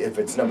 which if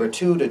it's number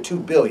 2 to 2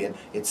 billion,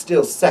 it's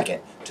still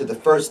second to the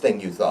first thing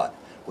you thought,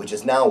 which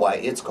is now why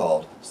it's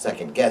called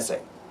second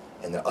guessing.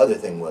 And the other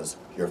thing was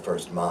your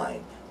first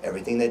mind.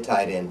 Everything that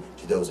tied in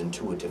to those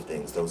intuitive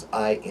things, those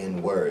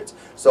I-in words.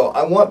 So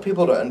I want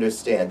people to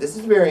understand, this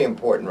is very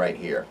important right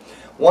here.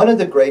 One of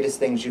the greatest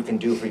things you can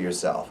do for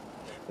yourself,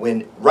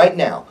 right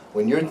now,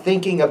 when you're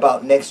thinking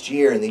about next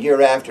year and the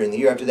year after and the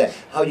year after that,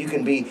 how you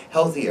can be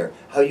healthier,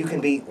 how you can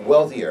be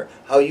wealthier,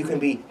 how you can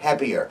be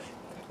happier.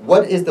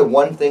 What is the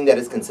one thing that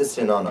is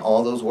consistent on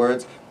all those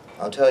words?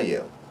 I'll tell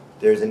you,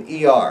 there's an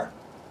ER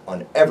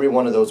on every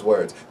one of those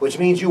words, which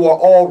means you are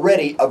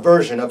already a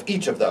version of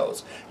each of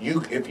those.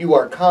 If you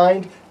are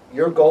kind,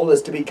 your goal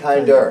is to be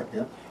kinder.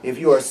 Yeah. If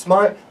you are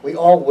smart, we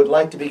all would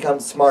like to become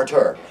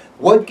smarter.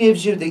 What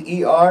gives you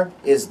the ER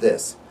is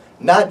this.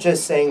 Not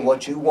just saying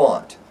what you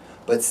want,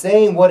 but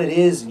saying what it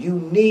is you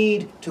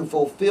need to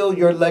fulfill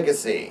your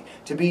legacy,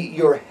 to be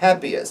your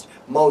happiest,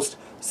 most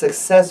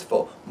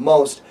successful,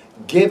 most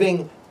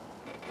giving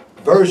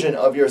version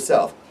of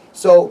yourself.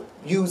 So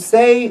you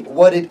say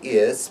what it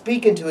is,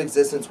 speak into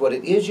existence what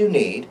it is you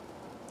need,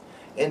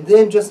 and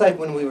then just like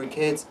when we were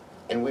kids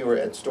and we were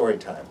at story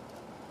time,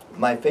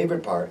 my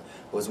favorite part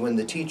was when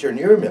the teacher, and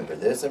you remember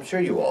this, I'm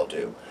sure you all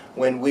do,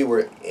 when we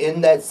were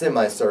in that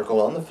semicircle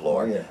on the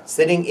floor,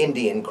 sitting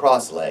Indian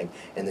cross-legged,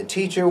 and the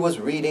teacher was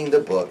reading the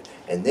book,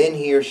 and then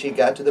he or she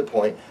got to the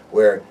point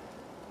where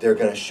they're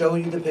going to show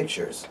you the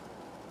pictures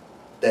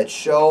that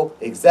show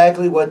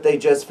exactly what they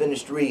just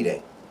finished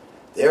reading.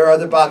 There are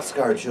the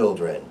boxcar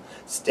children,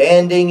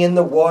 standing in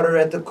the water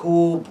at the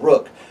cool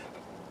brook,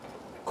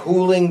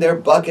 cooling their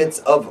buckets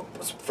of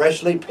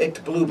freshly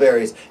picked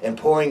blueberries and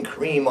pouring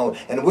cream on,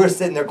 and we're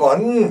sitting there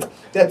going,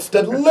 that's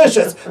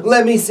delicious,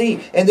 let me see.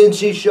 And then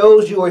she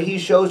shows you or he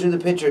shows you the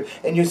picture,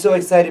 and you're so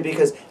excited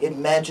because it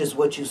matches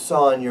what you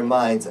saw in your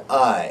mind's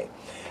eye.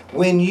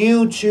 When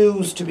you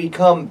choose to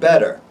become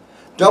better,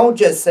 don't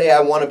just say,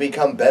 I want to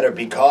become better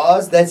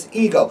because, that's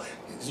ego.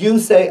 You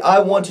say, I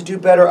want to do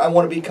better, I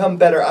want to become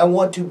better, I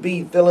want to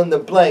be fill in the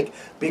blank,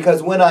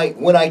 because when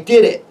I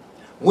did it,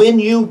 when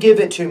you give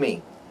it to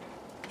me,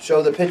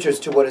 show the pictures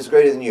to what is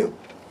greater than you.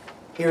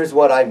 Here's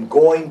what I'm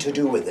going to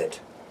do with it.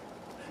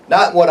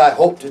 Not what I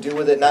hope to do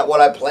with it, not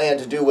what I plan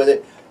to do with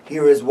it.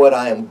 Here is what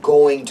I am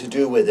going to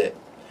do with it.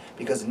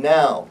 Because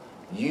now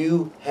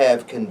you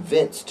have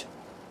convinced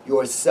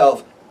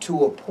yourself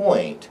to a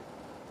point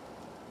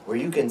where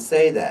you can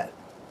say that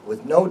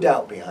with no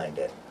doubt behind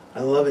it.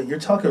 I love it. You're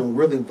talking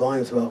really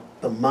volumes about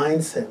the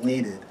mindset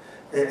needed.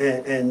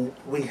 And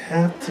we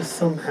have to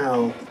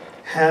somehow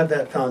have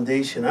that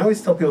foundation. I always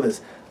tell people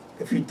this.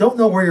 If you don't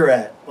know where you're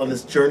at on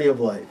this journey of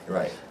life,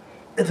 right,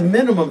 it's a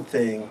minimum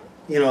thing,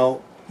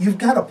 you've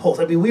got a pulse.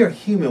 I mean, we are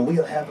human. We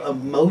have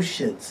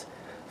emotions.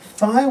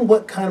 Find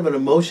what kind of an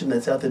emotion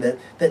that's out there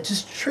that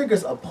just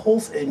triggers a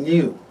pulse in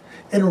you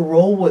and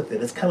roll with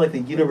it. It's kind of like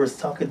the universe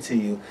talking to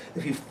you.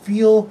 If you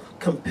feel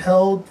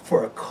compelled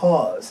for a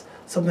cause,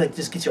 something that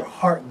just gets your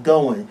heart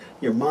going,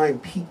 your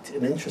mind piqued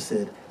and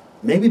interested,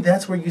 maybe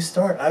that's where you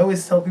start. I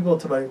always tell people,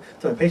 to my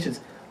patients,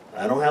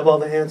 I don't have all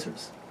the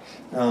answers.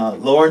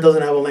 Lauren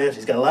doesn't have all the answers.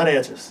 He's got a lot of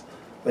answers,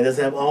 but he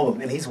doesn't have all of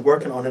them. And he's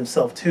working on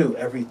himself too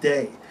every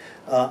day.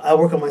 I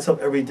work on myself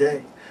every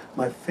day.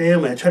 My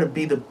family, I try to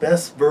be the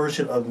best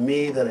version of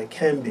me that I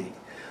can be.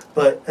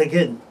 But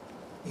again,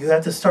 you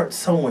have to start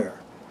somewhere.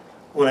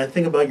 When I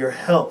think about your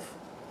health,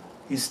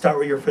 you start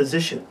with your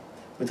physician.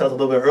 We talked a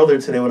little bit earlier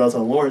today when I was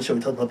on Lauren's show.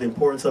 We talked about the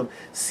importance of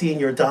seeing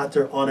your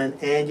doctor on an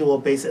annual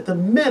basis. At the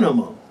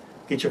minimum,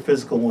 get your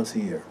physical once a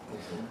year.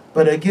 Mm-hmm.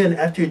 But again,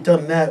 after you've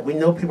done that, we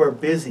know people are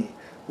busy.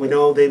 We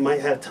know they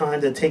might have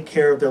time to take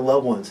care of their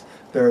loved ones,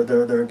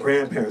 their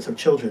grandparents, their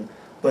children.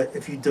 But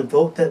if you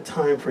devote that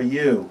time for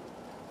you,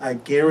 I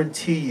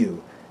guarantee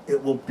you,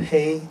 it will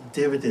pay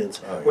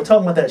dividends. Oh, yeah. We're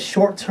talking about that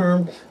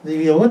short-term,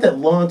 with that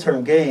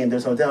long-term gain,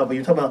 there's no doubt, but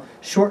you're talking about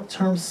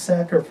short-term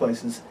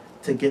sacrifices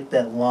to get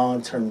that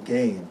long-term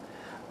gain.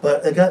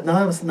 But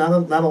not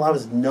a lot of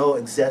us know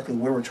exactly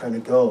where we're trying to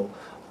go,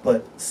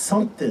 but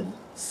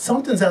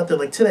something's out there,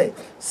 like today,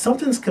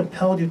 something's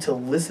compelled you to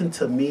listen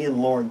to me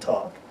and Lauren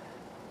talk.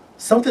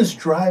 Something's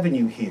driving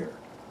you here.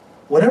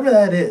 Whatever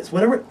that is,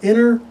 whatever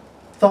inner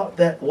thought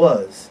that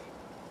was,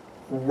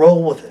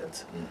 roll with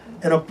it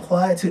and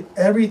apply it to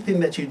everything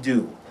that you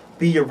do.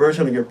 Be your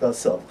version of your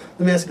best self.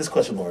 Let me ask you this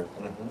question, Lauren.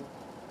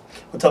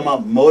 We're talking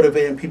about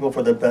motivating people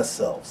for their best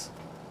selves.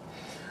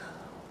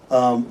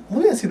 Let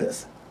me ask you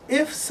this.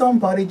 If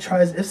somebody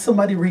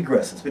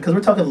regresses, because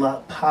we're talking a lot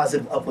of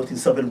positive, uplifting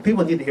stuff, and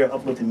people need to hear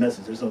uplifting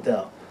message, there's no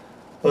doubt.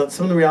 But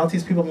some of the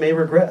realities, people may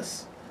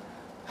regress.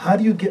 How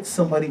do you get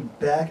somebody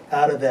back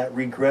out of that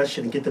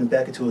regression and get them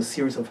back into a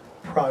series of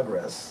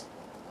progress,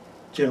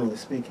 generally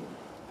speaking?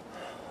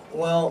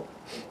 Well,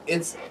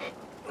 it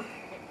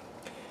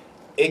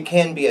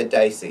can be a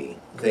dicey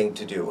thing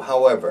to do.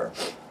 However,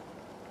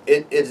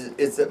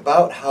 it's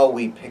about how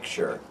we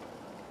picture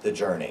the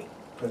journey,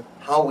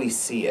 how we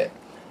see it.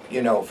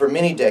 You know, for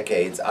many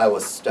decades, I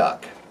was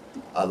stuck.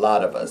 A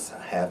lot of us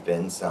have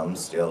been, some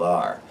still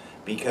are,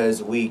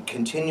 because we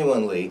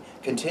continually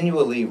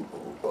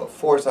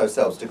force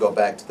ourselves to go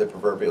back to the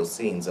proverbial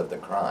scenes of the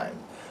crime.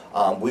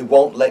 We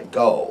won't let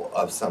go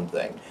of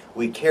something.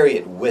 We carry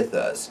it with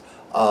us.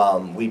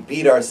 We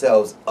beat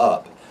ourselves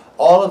up.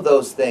 All of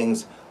those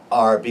things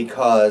are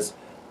because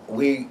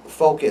we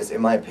focus,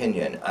 in my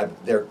opinion,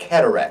 they're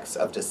cataracts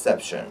of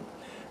deception.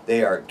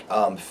 They are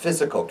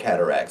physical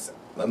cataracts,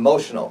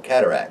 emotional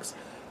cataracts.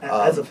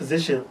 As a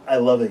physician, I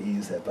love that you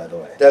use that, by the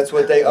way. That's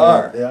what they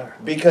are. They are.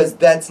 Because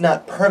that's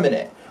not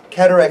permanent.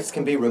 Cataracts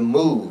can be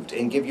removed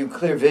and give you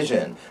clear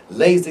vision.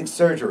 LASIK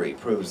surgery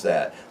proves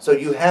that. So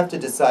you have to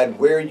decide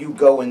where you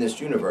go in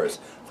this universe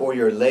for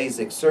your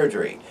LASIK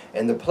surgery.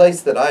 And the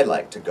place that I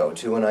like to go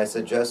to, and I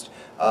suggest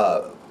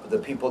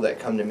the people that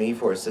come to me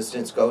for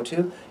assistance go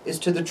to, is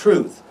to the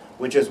truth,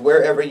 which is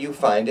wherever you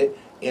find it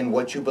in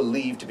what you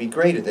believe to be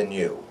greater than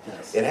you.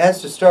 Yes. It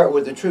has to start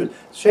with the truth.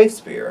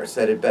 Shakespeare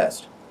said it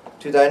best.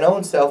 To thine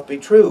own self be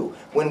true.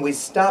 When we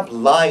stop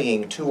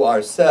lying to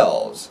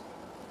ourselves,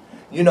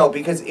 you know,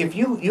 because if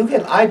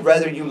I'd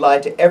rather you lie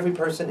to every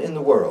person in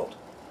the world,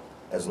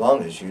 as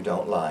long as you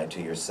don't lie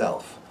to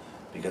yourself,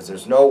 because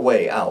there's no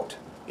way out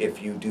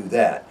if you do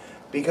that.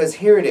 Because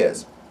here it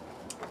is.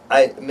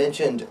 I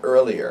mentioned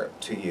earlier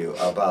to you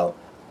about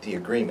the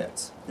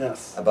agreements.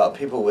 Yes. About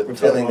people with We're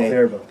feeling talking about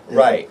variable. Yeah.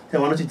 Right. Yeah,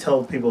 why don't you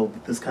tell people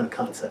this kind of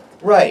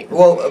concept? Right.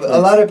 Well,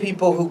 a lot of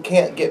people who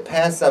can't get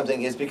past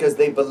something is because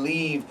they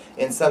believe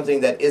in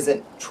something that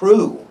isn't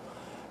true.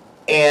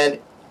 And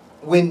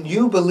when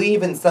you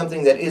believe in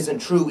something that isn't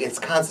true, it's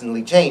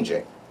constantly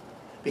changing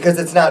because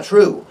it's not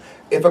true.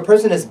 If a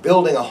person is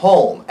building a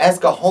home,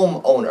 ask a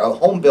homeowner, a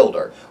home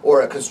builder,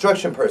 or a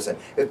construction person,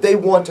 if they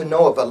want to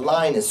know if a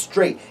line is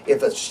straight,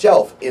 if a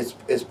shelf is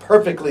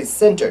perfectly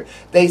centered,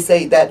 they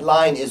say that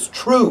line is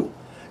true.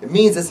 It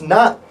means it's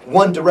not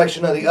one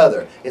direction or the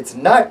other. It's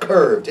not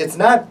curved. It's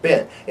not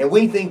bent. And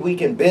we think we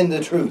can bend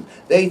the truth.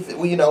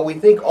 We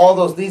think all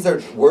those, these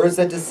are words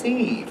that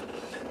deceive.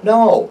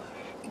 No.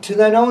 To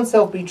thine own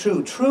self be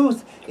true.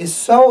 Truth is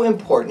so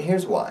important.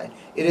 Here's why.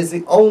 It is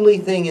the only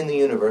thing in the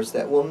universe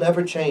that will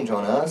never change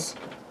on us,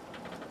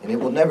 and it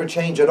will never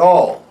change at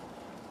all.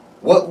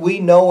 What we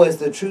know as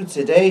the truth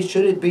today,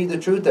 should it be the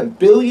truth a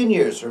billion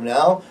years from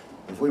now,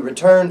 if we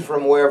returned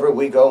from wherever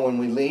we go when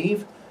we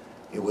leave,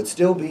 it would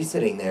still be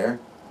sitting there,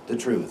 the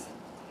truth.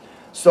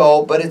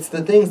 So, but it's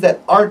the things that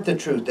aren't the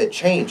truth that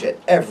change at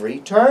every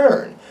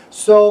turn.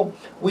 So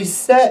we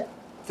set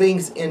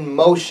things in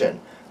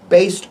motion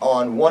based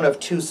on one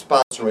of two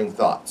sponsoring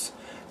thoughts.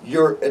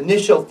 Your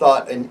initial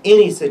thought in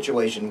any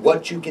situation,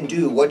 what you can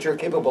do, what you're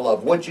capable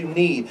of, what you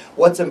need,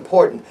 what's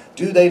important,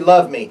 do they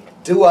love me,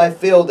 do I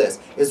feel this,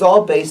 is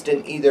all based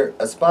in either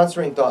a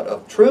sponsoring thought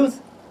of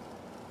truth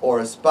or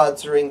a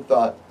sponsoring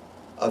thought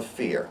of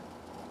fear.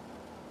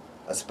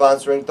 A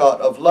sponsoring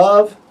thought of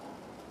love,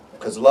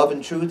 because love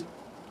and truth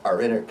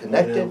are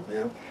interconnected,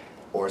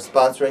 or a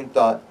sponsoring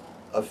thought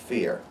of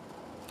fear.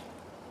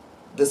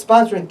 The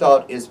sponsoring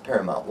thought is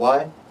paramount.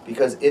 Why?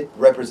 Because it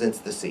represents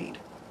the seed.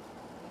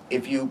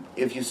 If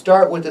you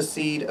start with a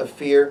seed of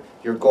fear,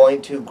 you're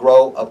going to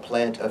grow a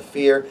plant of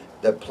fear.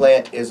 The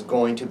plant is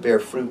going to bear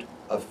fruit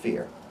of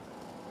fear.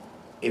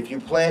 If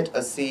you plant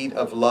a seed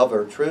of love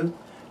or truth,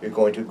 you're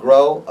going to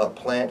grow a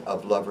plant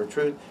of love or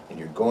truth, and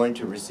you're going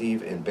to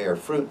receive and bear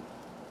fruit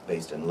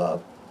based in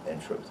love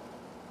and truth.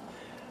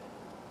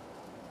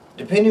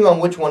 Depending on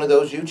which one of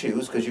those you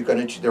choose, because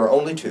there are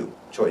only two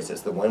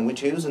choices, the one we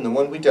choose and the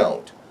one we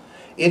don't.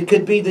 It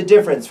could be the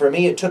difference. For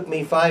me, it took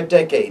me 5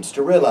 decades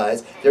to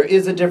realize there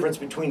is a difference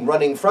between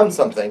running from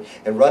something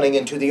and running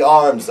into the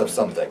arms of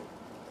something.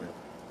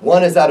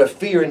 One is out of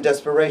fear and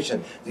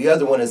desperation. The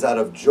other one is out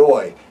of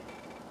joy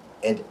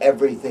and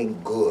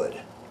everything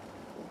good.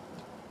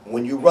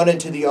 When you run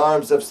into the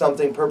arms of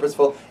something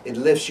purposeful, it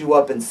lifts you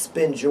up and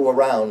spins you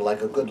around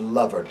like a good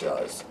lover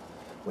does.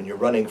 When you're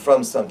running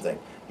from something,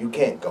 you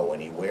can't go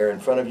anywhere in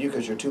front of you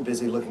because you're too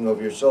busy looking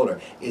over your shoulder.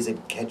 Is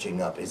it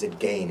catching up? Is it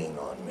gaining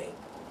on me?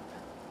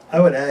 I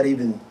would add I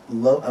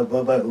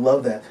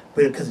love that,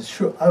 but because it's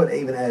true, I would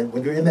even add,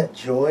 when you're in that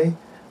joy,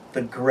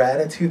 the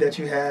gratitude that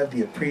you have,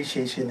 the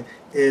appreciation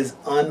is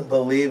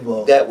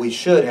unbelievable. That we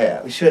should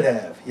have. We should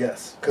have,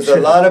 yes. Because a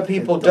lot of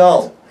people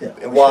don't. Yeah,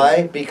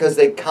 why? Because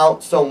they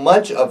count so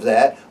much of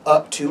that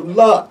up to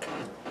luck,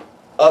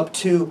 up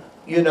to,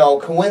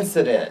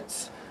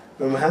 coincidence.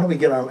 How do we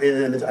get our,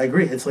 and I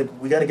agree, it's like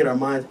we got to get our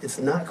minds, it's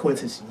not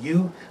coincidence.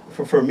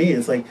 For me,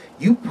 it's like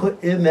you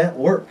put in that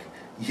work.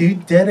 You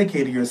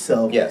dedicated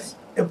yourself. Yes.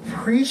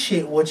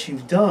 Appreciate what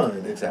you've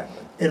done.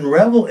 Exactly. And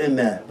revel in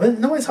that. But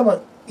nobody's talking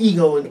about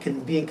ego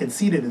and being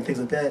conceited and things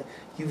like that.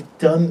 You've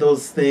done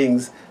those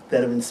things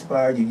that have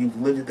inspired you.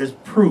 You've lived it. There's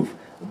proof,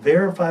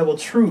 verifiable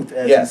truth,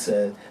 as you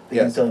said, that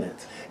you've done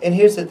it. And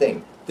here's the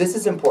thing. This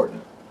is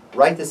important.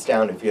 Write this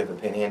down if you have a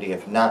pen handy.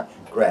 If not,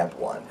 grab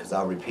one, because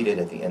I'll repeat it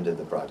at the end of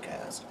the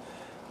broadcast.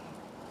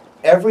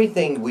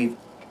 Everything we've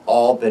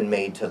all been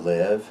made to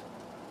live,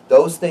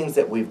 those things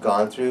that we've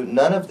gone through,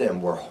 none of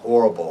them were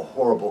horrible,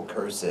 horrible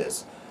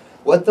curses.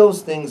 What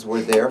those things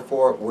were there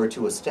for were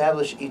to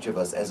establish each of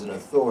us as an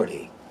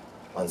authority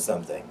on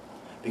something.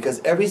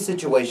 Because every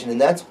situation, and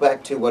that's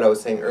back to what I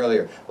was saying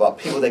earlier about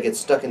people that get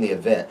stuck in the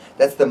event,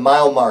 that's the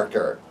mile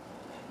marker.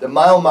 The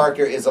mile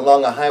marker is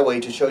along a highway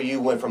to show you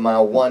went from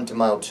mile 1 to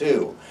mile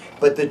 2.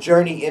 But the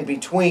journey in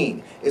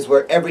between is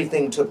where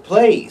everything took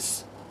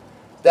place.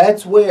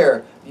 That's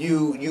where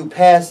you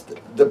passed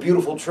the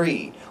beautiful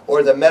tree,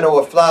 or the meadow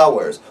of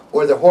flowers,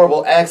 or the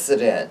horrible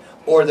accident,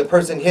 or the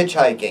person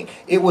hitchhiking.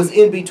 It was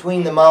in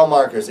between the mile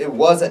markers. It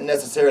wasn't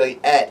necessarily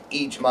at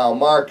each mile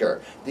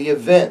marker. The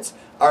events,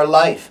 our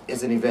life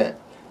is an event.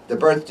 The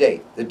birth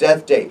date, the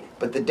death date,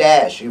 but the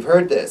dash, you've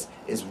heard this,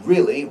 is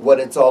really what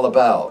it's all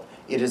about.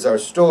 It is our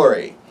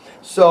story.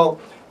 So,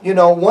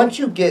 once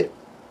you get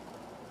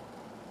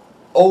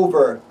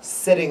over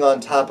sitting on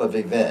top of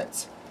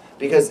events,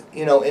 because,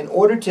 in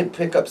order to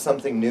pick up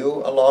something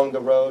new along the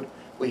road,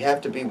 we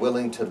have to be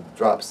willing to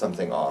drop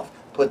something off,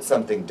 put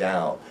something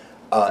down,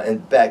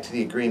 and back to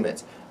the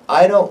agreements.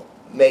 I don't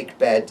make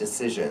bad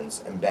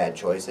decisions and bad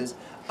choices.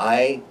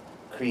 I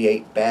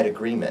create bad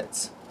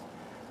agreements.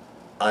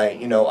 I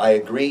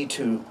agree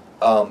to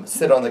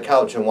sit on the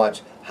couch and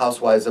watch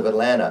Housewives of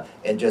Atlanta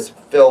and just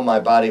fill my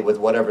body with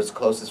whatever's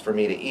closest for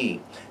me to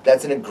eat.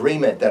 That's an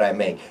agreement that I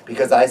make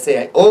because I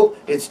say, oh,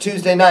 it's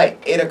Tuesday night,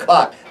 8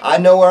 o'clock. I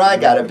know where I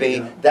gotta be.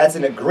 That's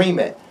an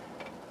agreement.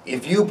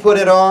 If you put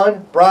it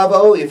on,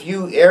 bravo. If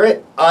you air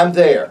it, I'm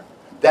there.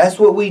 That's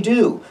what we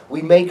do.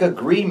 We make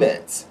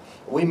agreements.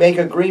 We make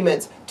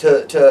agreements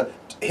to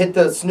hit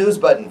the snooze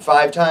button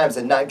 5 times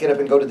and not get up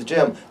and go to the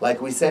gym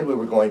like we said we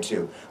were going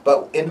to.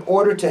 But in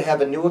order to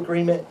have a new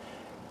agreement,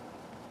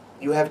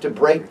 you have to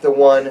break the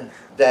one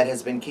that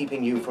has been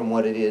keeping you from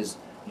what it is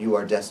you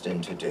are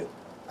destined to do.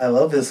 I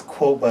love this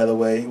quote, by the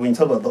way. When you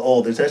talk about the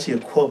old, there's actually a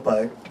quote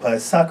by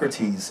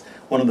Socrates,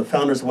 one of the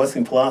founders of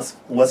Western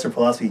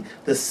philosophy.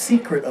 The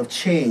secret of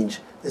change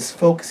is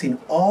focusing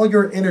all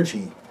your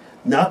energy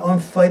not on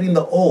fighting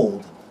the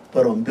old,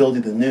 but on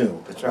building the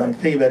new. That's right. I'm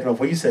piggybacking off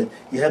what you said.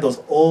 You had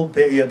those old,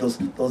 you have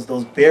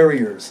those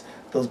barriers,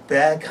 those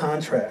bad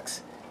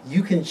contracts.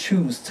 You can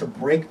choose to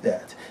break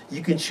that.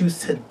 You can choose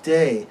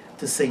today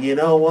to say, you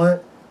know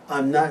what?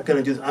 I'm not going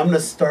to do this. I'm going to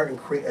start and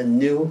create a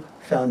new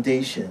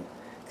foundation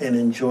and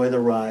enjoy the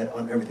ride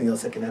on everything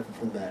else that can happen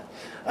from that.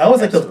 I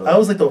always like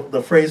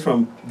the phrase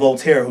from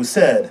Voltaire, who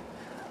said,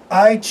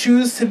 "I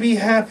choose to be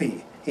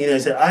happy." He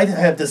said, "I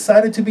have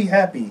decided to be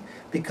happy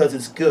because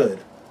it's good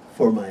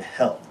for my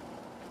health."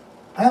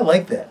 I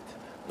like that.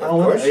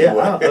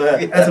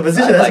 As a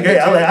physician, that's great.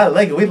 I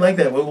like it. We like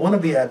that. We want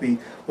to be happy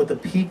with the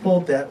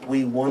people that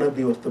we want to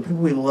be with, the people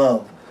we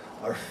love,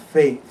 our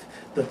faith,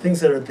 the things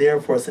that are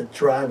there for us that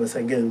drive us.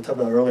 Again, we talked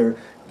about earlier,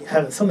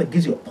 having something that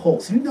gives you a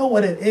pulse. You know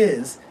what it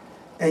is,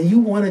 and you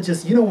want to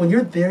just, when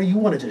you're there, you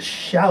want to just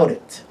shout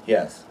it.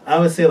 Yes. I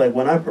would say, like,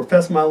 when I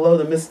profess my love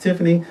to Miss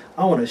Tiffany,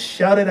 I want to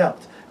shout it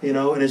out.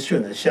 And it's true.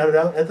 And I shout it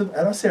out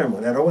at our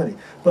ceremony, at our wedding.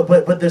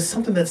 But there's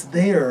something that's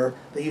there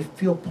that you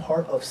feel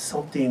part of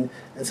something,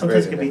 and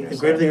sometimes it can be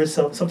greater than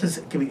yourself. Sometimes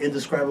it can be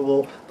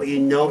indescribable, but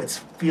it's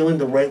feeling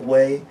the right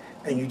way,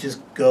 and you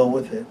just go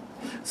with it.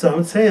 So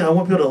I'm saying I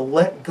want people to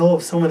let go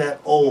of some of that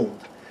old.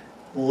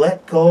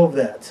 Let go of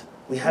that.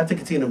 We have to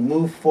continue to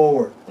move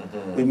forward.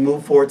 Mm-hmm. We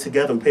move forward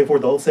together. We pay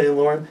forward. The old saying,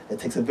 Lauren, it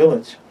takes a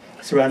village.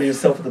 Surrounding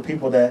yourself with the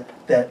people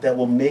that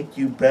will make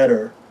you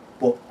better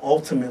will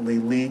ultimately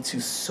lead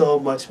to so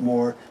much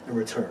more in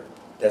return.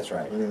 That's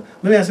right.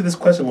 Let me ask you this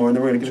question, Lauren,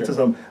 then we're going to get into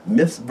some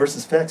myths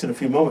versus facts in a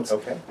few moments.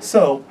 Okay.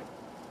 So,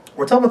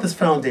 we're talking about this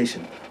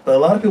foundation, but a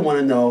lot of people want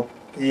to know,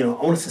 I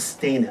want to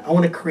sustain it. I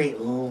want to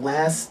create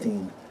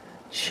lasting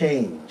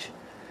change.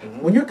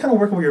 Mm-hmm. When you're kind of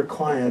working with your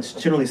clients,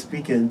 generally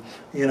speaking,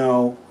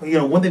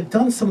 when they've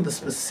done some of the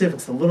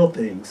specifics, the little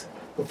things,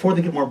 before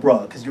they get more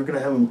broad, because you're going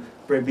to have them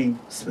be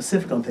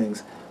specific on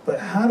things, but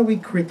how do we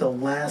create the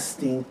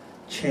lasting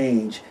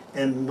change?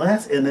 And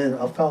then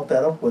I'll follow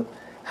that up with,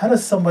 how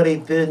does somebody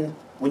then,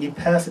 when you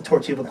pass the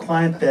torch, you have a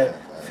client that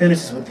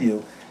finishes with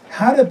you,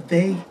 how do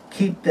they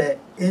keep that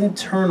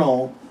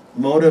internal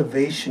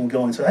motivation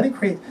going? So how do you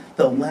create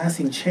the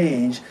lasting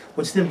change,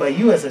 which then by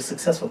you as a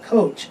successful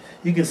coach,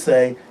 you can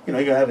say, you're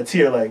going to have a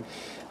tear like,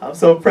 I'm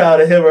so proud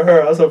of him or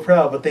her, I'm so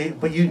proud,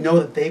 but you know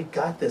that they've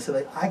got this. They're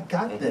like, I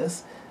got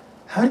this.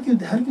 How do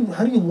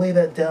you lay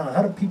that down?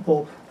 How do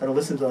people that are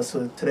listening to us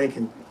today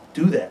can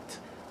do that?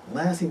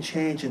 Lasting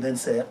change, and then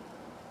say,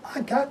 I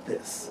got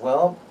this.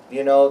 Well,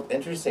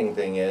 interesting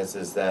thing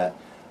is that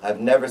I've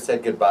never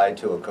said goodbye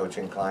to a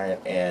coaching client,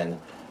 and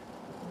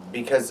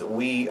because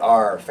we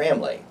are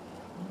family,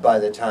 by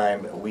the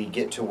time we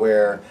get to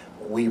where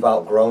we've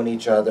outgrown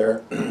each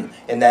other,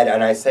 and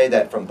I say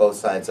that from both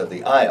sides of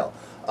the aisle.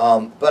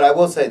 But I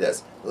will say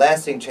this,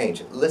 lasting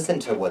change. Listen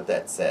to what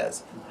that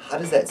says. How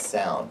does that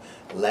sound?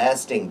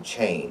 Lasting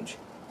change.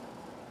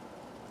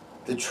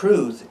 The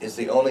truth is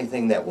the only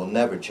thing that will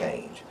never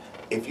change.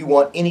 If you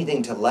want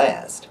anything to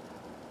last,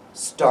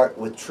 start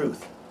with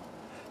truth.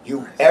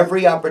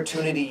 Every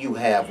opportunity you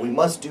have, we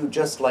must do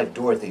just like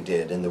Dorothy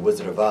did in The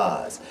Wizard of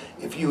Oz.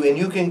 And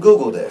you can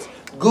Google this.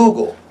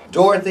 Google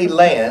Dorothy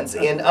lands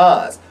in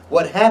Oz.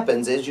 What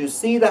happens is you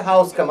see the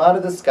house come out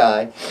of the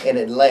sky and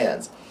it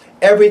lands.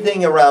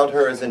 Everything around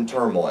her is in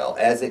turmoil,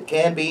 as it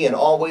can be and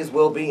always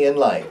will be in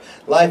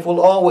life. Life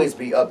will always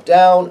be up,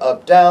 down,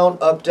 up, down,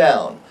 up,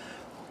 down.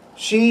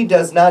 She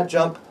does not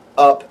jump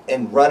up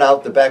and run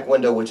out the back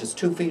window, which is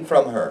 2 feet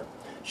from her.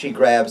 She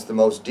grabs the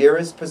most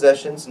dearest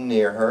possessions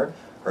near her,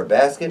 her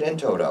basket and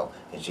Toto,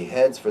 and she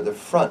heads for the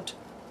front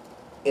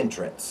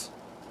entrance.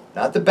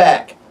 Not the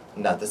back,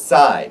 not the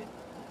side,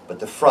 but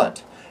the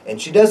front.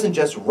 And she doesn't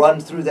just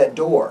run through that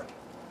door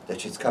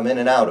that she's come in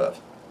and out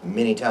of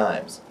many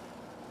times.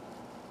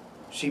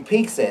 She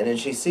peeks in and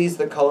she sees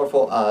the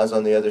colorful Oz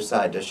on the other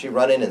side. Does she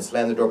run in and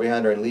slam the door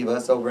behind her and leave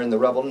us over in the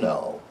rubble?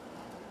 No.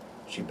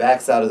 She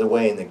backs out of the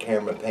way and the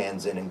camera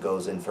pans in and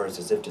goes in first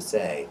as if to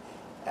say,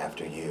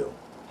 after you.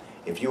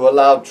 If you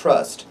allow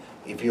trust,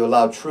 if you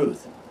allow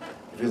truth,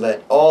 if you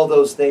let all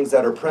those things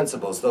that are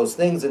principles, those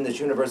things in this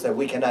universe that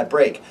we cannot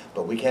break,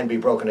 but we can be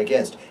broken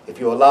against, if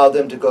you allow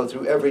them to go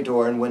through every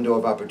door and window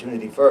of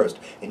opportunity first,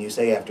 and you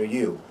say after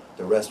you,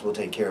 the rest will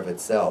take care of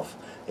itself.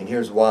 And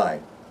here's why.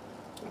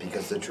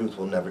 Because the truth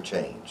will never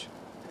change.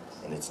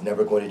 And it's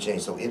never going to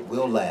change, so it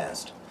will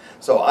last.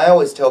 So I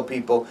always tell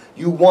people,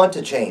 you want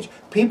to change.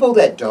 People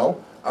that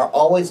don't are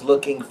always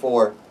looking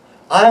for,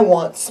 I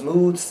want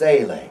smooth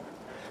sailing.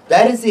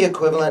 That is the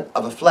equivalent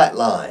of a flat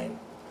line.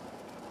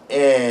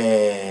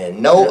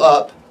 And no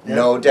up,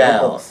 no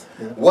down.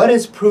 What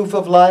is proof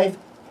of life?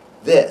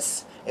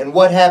 This. And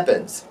what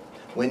happens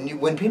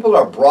when people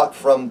are brought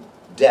from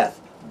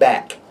death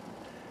back?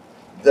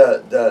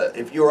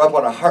 If you're up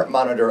on a heart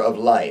monitor of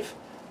life,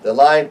 the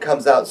line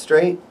comes out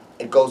straight.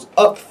 It goes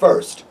up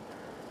first,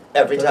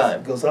 every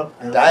time. It goes up.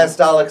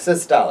 Diastolic,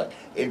 systolic.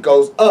 It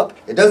goes up.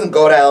 It doesn't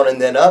go down and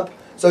then up.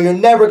 So you're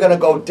never going to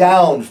go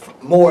down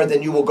more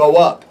than you will go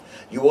up.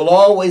 You will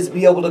always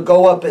be able to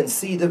go up and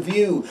see the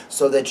view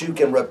so that you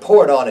can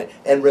report on it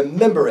and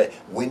remember it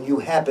when you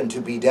happen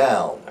to be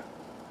down.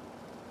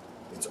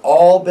 It's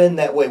all been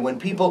that way. When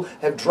people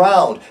have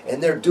drowned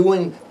and they're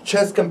doing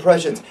chest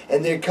compressions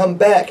and they come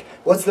back,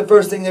 what's the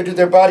first thing they do?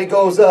 Their body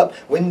goes up.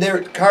 When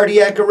they're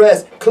cardiac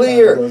arrest,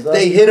 clear,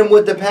 they hit them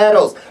with the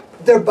paddles.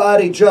 Their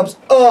body jumps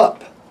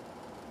up.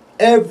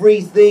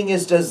 Everything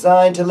is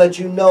designed to let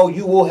you know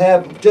you will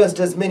have just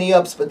as many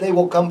ups, but they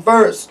will come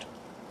first,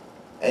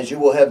 as you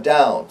will have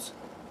downs.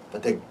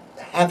 But they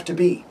have to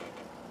be,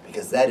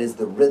 because that is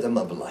the rhythm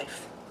of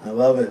life. I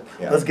love it.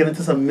 Yeah. Let's get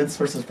into some myths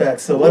versus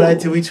facts. So what I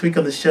do each week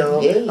on the show,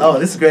 oh,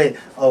 this is great.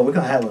 Oh, we're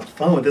going to have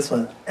fun with this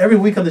one. Every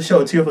week on the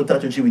show, it's here with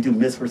Dr. G, we do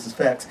myths versus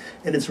facts.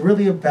 And it's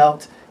really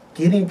about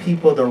getting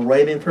people the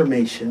right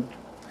information.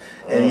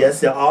 And yes,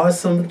 there are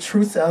some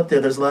truths out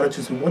there. There's a lot of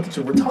truths.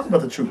 We're talking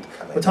about the truth.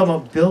 We're talking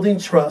about building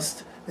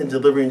trust and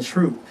delivering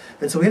truth.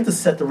 And so we have to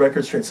set the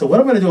record straight. So what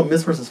I'm going to do on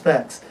myths versus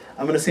facts,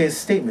 I'm going to say a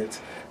statement.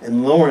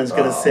 And Lauren's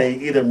going to say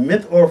either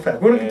myth or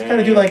fact. We're going to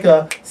kind of do like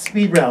a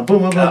speed round.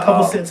 Boom, boom, boom, a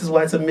couple sentences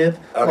why it's a myth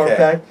or a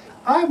fact.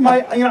 I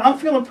might, I'm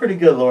feeling pretty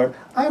good, Lauren.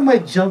 I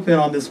might jump in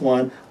on this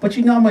one, but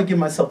I might give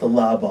myself the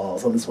lob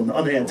balls on this one, the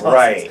underhand tosses.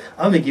 Right.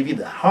 I'm going to give you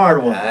the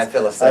hard ones. I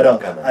feel a setup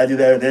coming. I do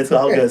that. It's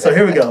all good. So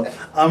here we go.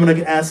 I'm going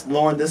to ask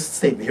Lauren this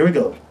statement. Here we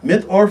go.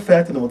 Myth or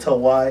fact, and then we'll tell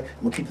why.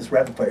 And we'll keep this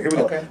rapid fire. Here we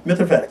go. Okay.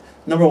 Myth or fact.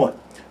 Number one.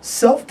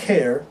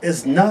 Self-care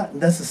is not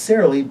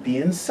necessarily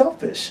being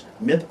selfish.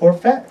 Myth or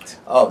fact?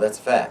 Oh, that's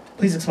a fact.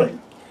 Please explain.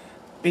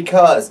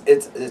 Because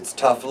it's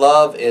tough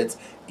love. Here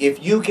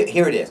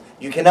it is.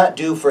 You cannot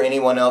do for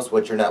anyone else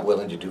what you're not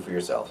willing to do for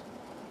yourself.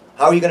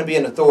 How are you going to be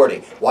an authority?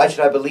 Why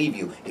should I believe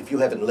you if you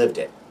haven't lived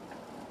it?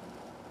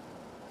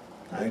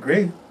 I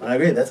agree.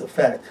 That's a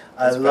fact.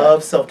 I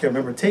love self-care.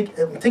 Remember, take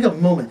a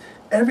moment.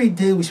 Every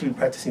day we should be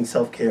practicing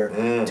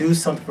self-care. Do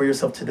something for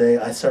yourself today.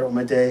 I start with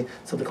my day,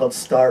 something called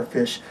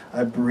starfish.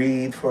 I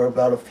breathe for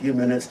about a few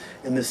minutes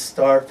in this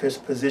starfish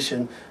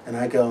position, and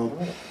I go,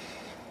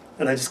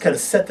 and I just kind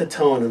of set the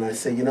tone, and I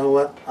say, you know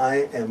what?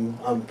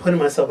 I'm putting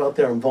myself out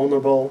there. I'm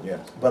vulnerable,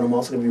 but I'm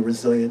also going to be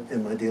resilient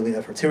in my daily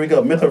efforts. Here we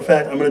go. Myth or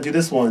fact, I'm going to do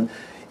this one.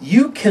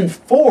 You can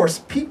force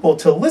people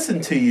to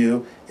listen to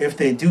you if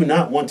they do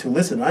not want to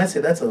listen. I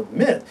say that's a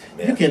myth.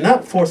 You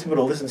cannot force people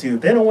to listen to you.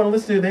 If they don't want to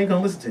listen to you, they ain't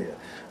going to listen to you.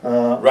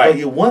 But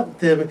you want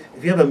them,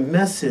 if you have a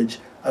message,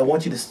 I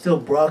want you to still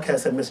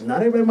broadcast that message. Not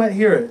everybody might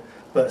hear it,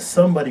 but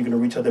somebody's going to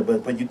reach out there.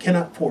 But you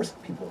cannot force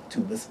people to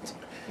listen to you.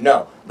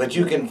 No, but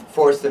you can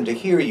force them to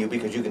hear you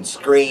because you can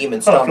scream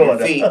and stomp your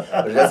feet,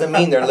 but it doesn't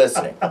mean they're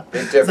listening.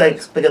 Big difference. It's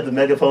like they got the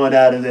megaphone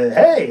out and then,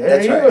 hey,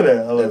 That's right.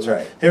 There. That's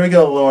right. Here we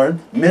go,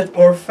 Lauren. Myth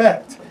or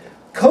fact?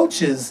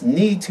 Coaches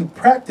need to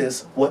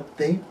practice what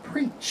they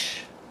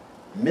preach.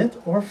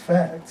 Myth or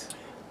fact?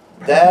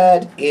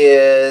 That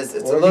is,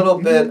 it's Or a little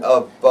you- bit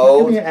of Give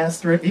both. me an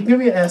asterisk. You can give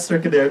me an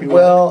asterisk in there if you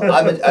Well,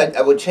 want.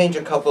 I would change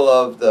a couple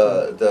of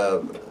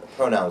the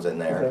pronouns in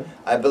there. Okay.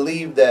 I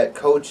believe that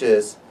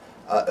coaches,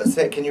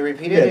 can you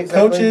repeat it Yeah,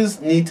 exactly?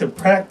 coaches need to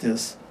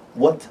practice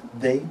what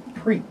they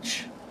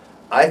preach.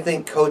 I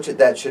think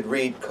that should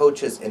read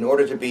coaches, in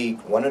order to be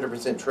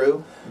 100%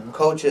 true,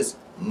 coaches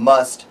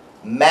must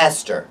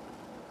master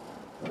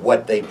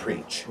what they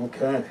preach.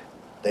 Okay.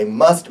 They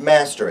must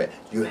master it.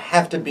 You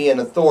have to be an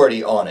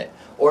authority on it,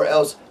 or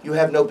else you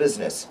have no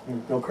business.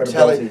 No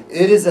credibility.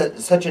 It is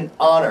such an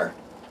honor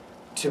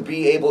to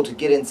be able to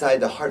get inside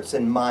the hearts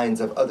and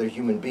minds of other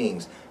human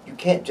beings. You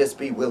can't just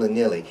be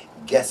willy-nilly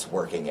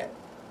guessworking it.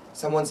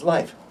 Someone's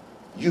life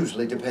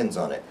usually depends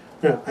on it.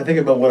 Yeah, I think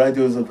about what I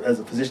do as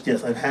a physician.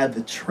 Yes, I've had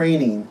the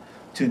training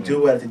to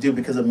do what I have to do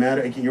because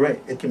you're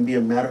right, it can be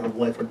a matter of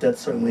life or death,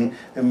 certainly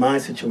in my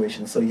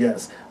situation. So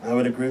yes, I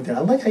would agree with that. I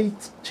like how you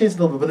changed it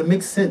a little bit, but it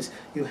makes sense.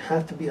 You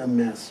have to be a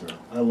master.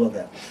 I love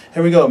that.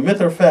 Here we go. Myth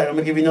or fact? I'm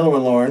going to give you another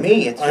one, Lauren.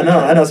 Me? It's I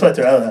know, it's my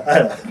turn. I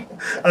know.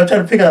 I'm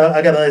trying to pick out,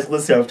 I got a nice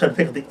list here. I'm trying to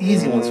pick out the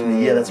easy ones for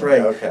me. Yeah, that's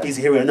right. Okay.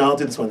 Easy. Here we go. No, I'll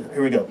do this one.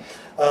 Here we go.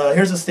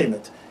 Here's a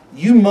statement.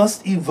 You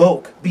must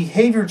evoke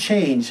behavior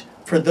change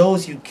for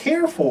those you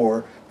care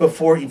for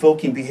before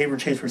evoking behavior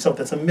change for yourself.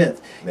 That's a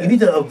myth. You need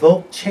to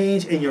evoke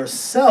change in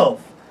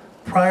yourself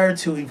prior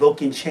to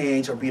evoking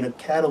change or being a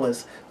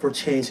catalyst for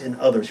change in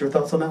others. Your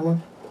thoughts on that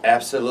one?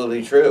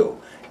 Absolutely true.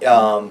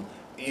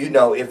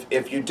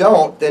 If you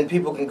don't, then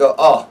people can go,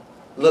 oh,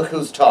 look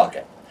who's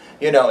talking.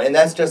 And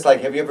that's just like,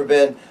 have you ever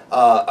been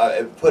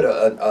put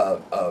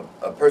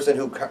a person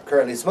who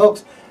currently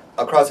smokes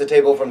across the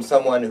table from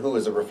someone who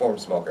is a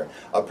reformed smoker?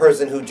 A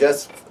person who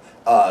just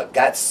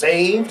got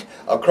saved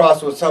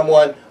across with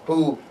someone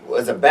who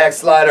was a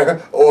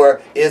backslider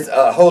or is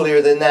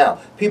holier than thou.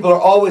 People are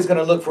always going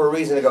to look for a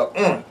reason to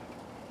go,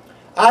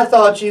 I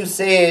thought you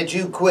said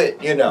you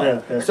quit,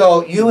 Yeah.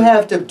 So you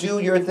have to do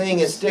your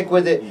thing and stick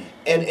with it.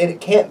 And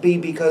it can't be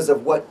because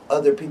of what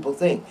other people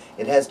think.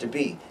 It has to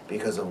be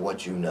because of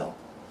what you know.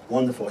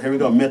 Wonderful. Here we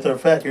go. Myth or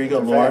fact? Here you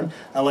go, Myth or Lauren.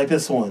 fact. I like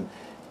this one.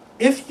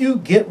 If you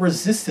get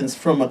resistance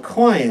from a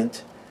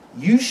client,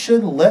 you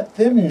should let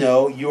them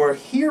know you are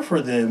here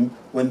for them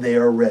when they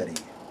are ready.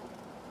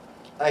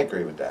 I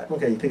agree with that.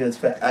 Okay, you think that's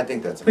fact? I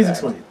think that's a Please fact.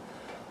 explain.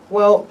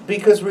 Well,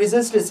 because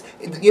resistance,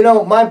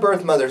 my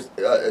birth mother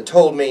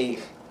told me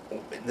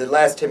the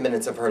last 10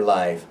 minutes of her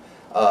life,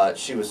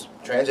 she was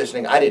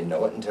transitioning. I didn't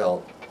know it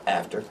until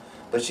after.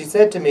 But she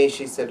said to me,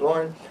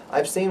 Lauren,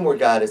 I've seen where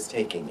God is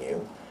taking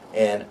you,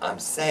 and I'm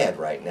sad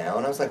right now.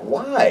 And I was like,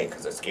 why?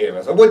 Because I scared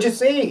myself. What'd you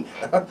see?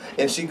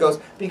 And she goes,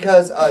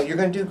 because you're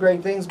going to do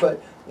great things,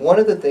 but one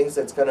of the things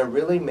that's going to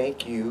really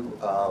make you,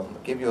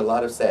 give you a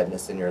lot of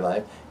sadness in your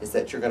life is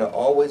that you're going to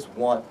always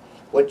want,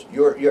 what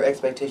your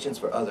expectations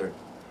for other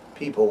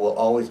people will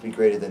always be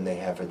greater than they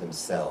have for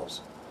themselves.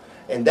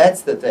 And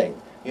that's the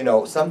thing.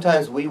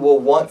 Sometimes we will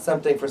want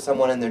something for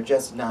someone and they're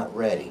just not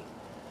ready.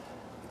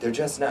 They're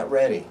just not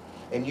ready.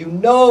 And you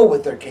know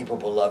what they're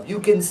capable of. You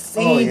can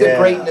see the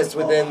greatness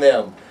within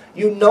them.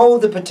 You know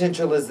the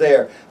potential is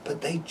there. But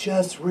they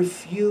just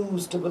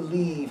refuse to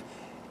believe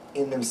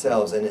in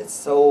themselves. And it's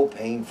so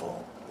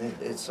painful.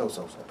 It's so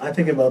painful. I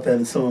think about that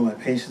in some of my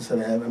patients that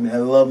I have. I mean, I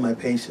love my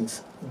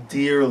patients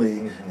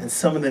dearly. And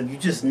some of them, you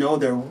just know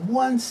they're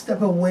one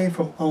step away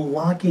from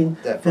unlocking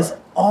this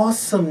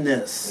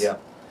awesomeness. Yeah.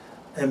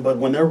 But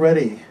when they're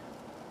ready,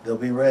 they'll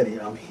be ready.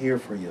 I'm here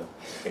for you.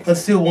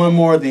 Let's do one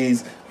more of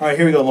these. All right,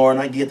 here we go, Lauren.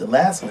 I get the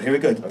last one. Here we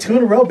go. Okay. 2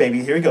 in a row,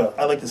 baby. Here we go.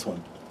 I like this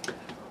one.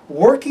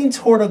 Working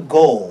toward a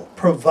goal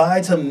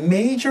provides a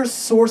major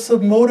source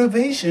of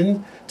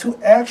motivation to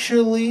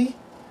actually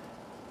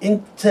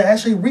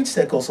reach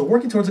that goal. So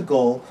working towards a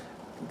goal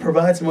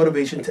provides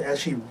motivation to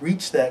actually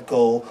reach that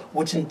goal,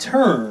 which in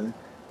turn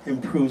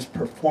improves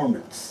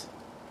performance.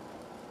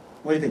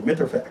 What do you think, myth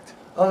or fact?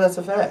 Oh, that's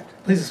a fact.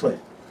 Please explain.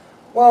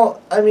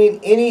 Well, I mean,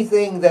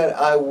 anything that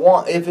I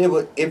want, if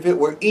it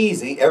were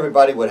easy,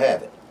 everybody would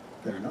have it.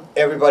 Fair enough.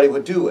 Everybody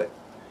would do it,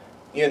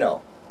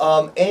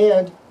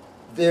 and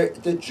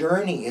the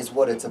journey is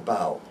what it's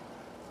about.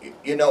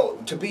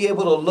 To be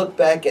able to look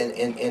back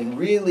and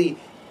really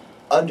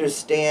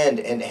understand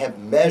and have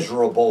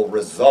measurable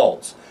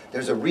results.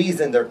 There's a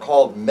reason they're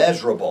called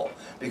measurable,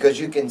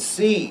 because you can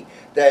see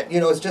that,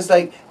 it's just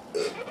like,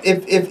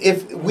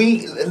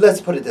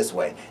 let's put it this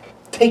way.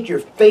 Take your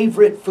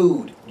favorite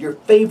food, your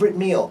favorite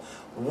meal.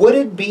 Would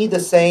it be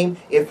the same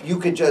if you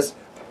could just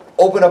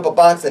open up a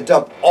box and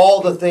dump all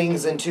the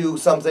things into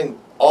something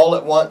all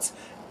at once,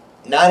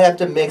 not have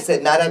to mix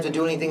it, not have to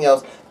do anything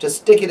else, just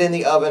stick it in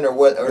the oven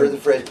or the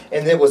fridge,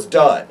 and it was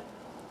done?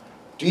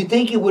 Do you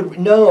think it would?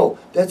 No.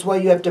 That's why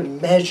you have to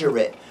measure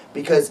it,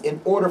 because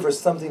in order for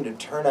something to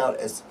turn out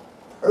as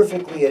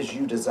perfectly as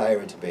you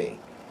desire it to be,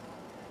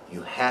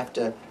 you have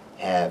to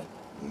have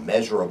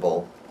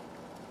measurable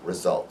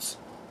results.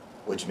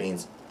 Which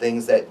means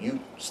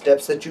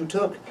steps that you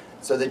took,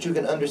 so that you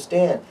can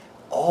understand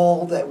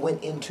all that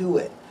went into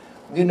it.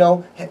 You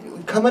know,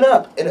 coming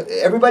up, and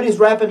everybody's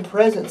wrapping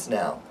presents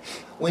now.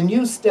 When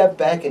you step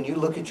back and you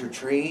look at your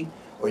tree,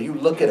 or you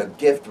look at a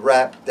gift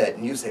wrap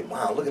and you say,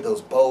 wow, look at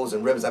those bows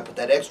and ribbons, I put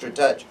that extra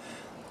touch.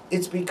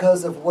 It's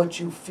because of what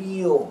you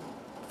feel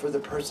for the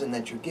person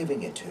that you're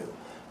giving it to.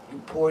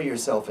 You pour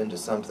yourself into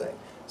something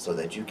so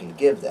that you can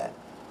give that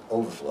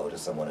overflow to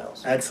someone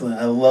else. Excellent.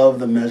 I love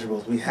the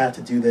measurables. We have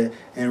to do that,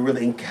 and it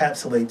really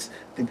encapsulates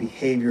the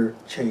behavior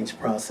change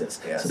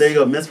process. Yes. So there you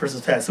go, myths versus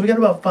facts. So we got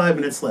about 5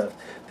 minutes left.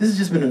 This has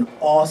just been an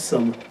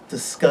awesome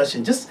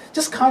discussion, just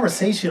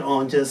conversation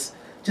on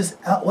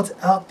what's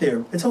out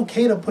there. It's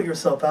okay to put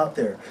yourself out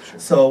there. Sure.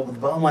 So the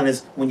bottom line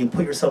is, when you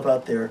put yourself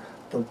out there,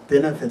 the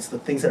benefits, the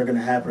things that are going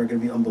to happen are going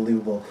to be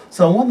unbelievable.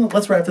 So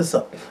let's wrap this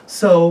up.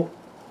 So,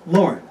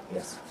 Lauren,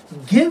 Yes.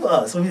 give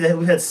us,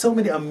 we've had so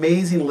many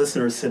amazing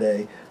listeners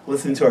today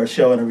listening to our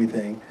show and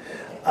everything,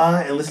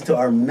 and listen to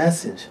our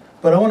message.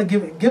 But I want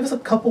to give us a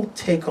couple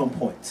take-home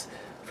points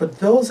for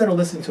those that are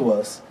listening to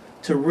us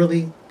to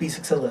really be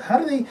successful. How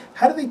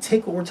do they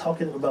take what we're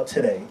talking about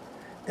today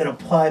and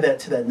apply that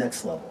to that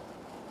next level?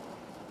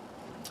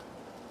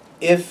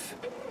 If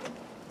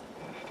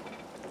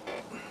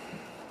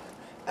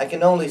I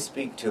can only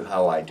speak to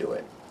how I do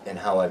it and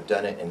how I've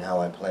done it and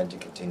how I plan to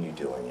continue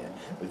doing it.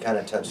 We kind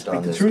of touched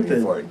on this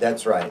before.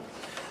 That's right.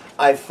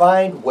 I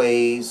find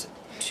ways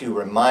to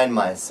remind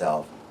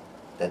myself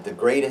that the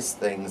greatest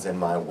things in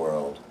my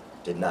world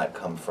did not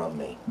come from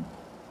me.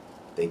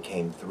 They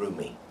came through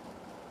me.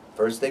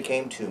 First they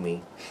came to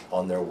me,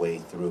 on their way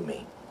through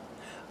me.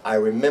 I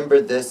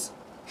remember this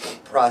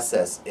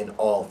process in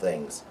all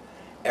things.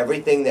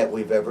 Everything that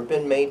we've ever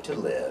been made to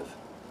live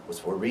was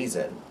for a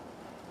reason.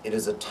 It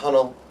is a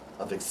tunnel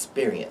of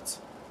experience,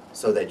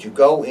 so that you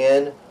go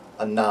in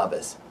a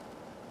novice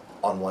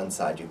on one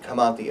side, you come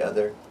out the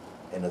other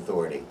in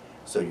authority.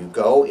 So you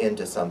go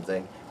into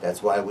something.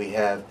 That's why we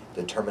have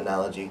the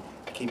terminology,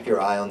 keep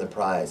your eye on the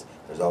prize.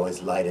 There's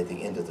always light at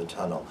the end of the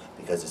tunnel,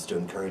 because it's to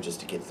encourage us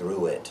to get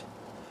through it.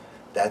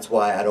 That's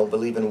why I don't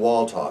believe in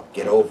wall talk.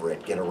 Get over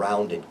it, get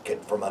around it,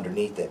 get from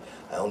underneath it.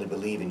 I only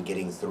believe in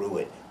getting through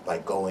it by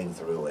going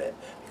through it.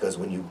 Because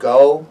when you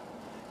go,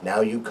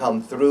 now you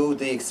come through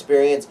the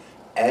experience.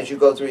 As you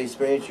go through the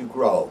experience, you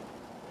grow.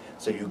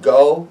 So you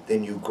go,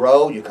 then you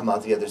grow, you come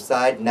out the other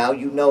side, now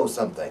you know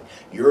something.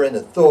 You're in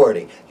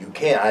authority.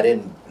 I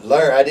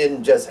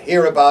didn't just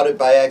hear about it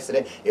by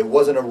accident. It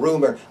wasn't a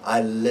rumor.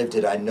 I lived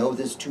it. I know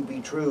this to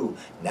be true.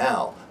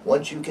 Now,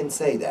 once you can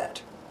say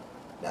that,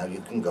 now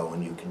you can go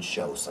and you can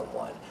show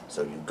someone.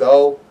 So you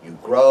go, you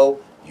grow,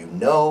 you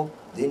know,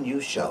 then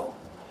you show.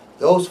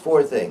 Those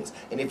 4 things.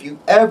 And if you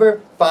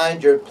ever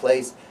find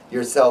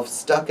yourself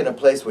stuck in a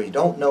place where you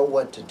don't know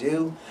what to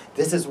do,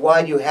 this is why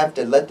you have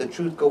to let the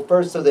truth go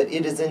first, so that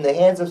it is in the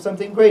hands of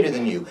something greater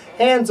than you.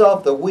 Hands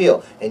off the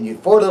wheel, and you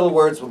 4 little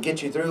words will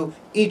get you through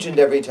each and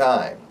every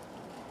time.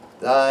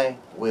 Thy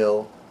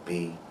will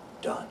be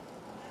done.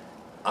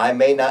 I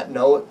may not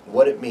know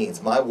what it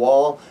means. My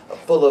wall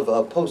full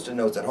of Post-it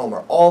notes at home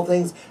are all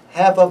things.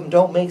 Half of them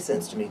don't make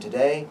sense to me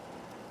today,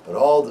 but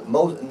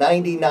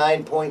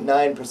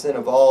 99.9%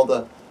 of all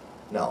the,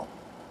 no,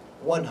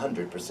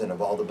 100%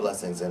 of all the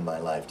blessings in my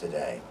life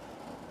today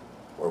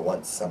were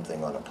once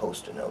something on a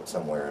Post-it note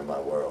somewhere in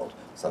my world.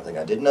 Something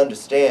I didn't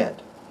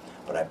understand,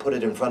 but I put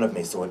it in front of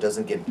me so it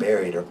doesn't get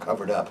buried or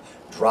covered up,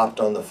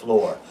 dropped on the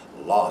floor,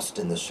 lost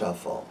in the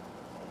shuffle.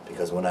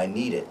 Because when I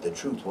need it, the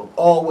truth will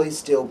always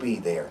still be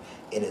there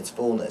in its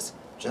fullness,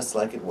 just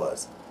like it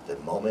was the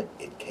moment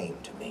it came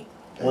to me.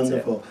 That's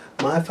wonderful.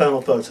 My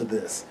final thoughts are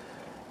this.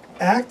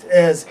 Act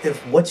as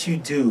if what you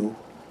do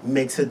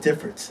makes a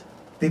difference,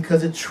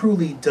 because it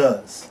truly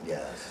does.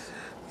 Yes.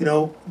 You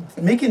know,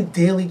 making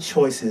daily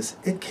choices,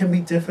 it can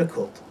be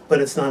difficult, but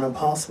it's not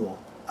impossible.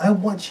 I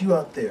want you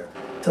out there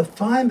to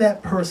find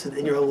that person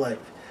in your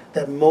life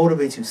that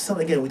motivates you.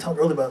 Something, again, we talked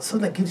earlier about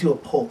something that gives you a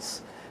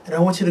pulse, and I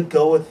want you to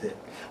go with it.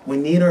 We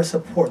need our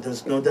support,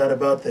 there's no doubt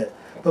about that.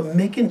 But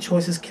making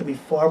choices can be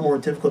far more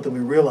difficult than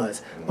we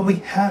realize. But we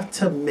have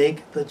to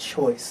make the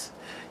choice.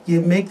 You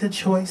make the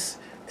choice,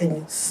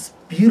 and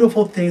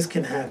beautiful things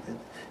can happen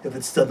if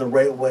it's done the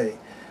right way.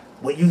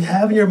 What you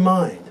have in your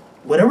mind,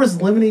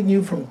 whatever's limiting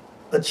you from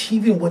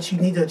achieving what you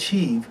need to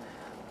achieve,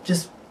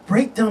 just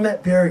break down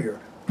that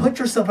barrier. Put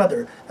yourself out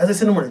there. As I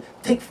said in the morning,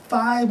 take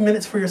 5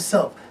 minutes for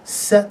yourself.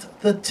 Set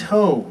the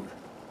tone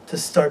to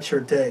start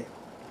your day.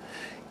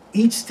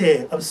 Each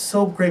day, I'm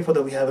so grateful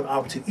that we have an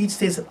opportunity. Each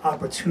day is an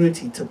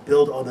opportunity to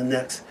build on the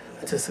next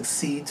and to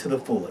succeed to the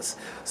fullest.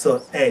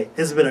 So, hey,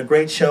 this has been a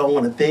great show. I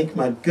want to thank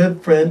my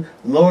good friend,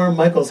 Lauren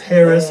Michaels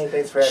Harris. Hey,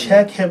 thanks for having me.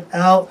 Check him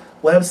out.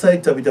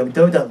 Website,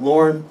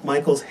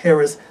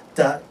 www.laurenmichaelsharris.com.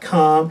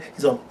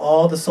 He's on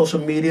all the social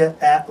media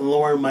at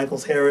Lauren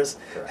Michaels Harris.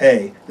 Correct.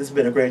 Hey, this has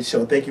been a great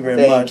show. Thank you very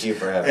much. Thank you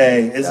for having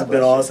Hey, me. this has God been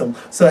bless you. awesome.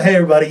 So, hey,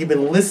 everybody, you've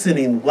been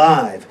listening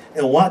live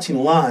and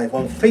watching live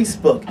on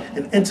Facebook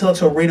and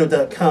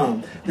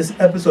intellectualradio.com. This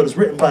episode is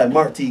written by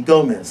Mark D.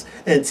 Gomez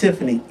and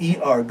Tiffany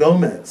E.R.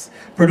 Gomez.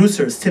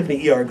 Producer is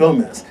Tiffany E.R.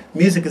 Gomez.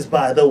 Music is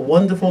by the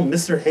wonderful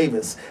Mr.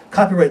 Havis.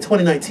 Copyright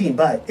 2019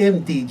 by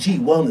MDG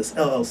Wellness,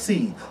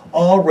 LLC.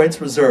 All rights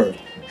reserved.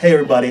 Hey,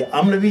 everybody,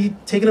 I'm going to be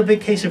taking a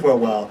vacation for a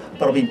while,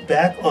 but I'll be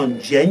back on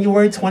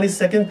January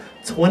 22nd,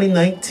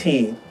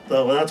 2019.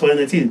 Well, not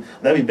 2019.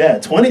 That'd be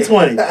bad.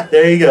 2020.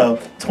 There you go.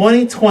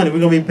 2020. We're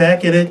going to be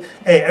back in it.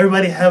 Hey,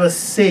 everybody, have a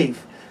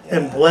safe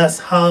and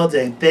blessed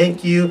holiday.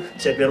 Thank you.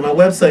 Check me out on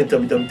my website,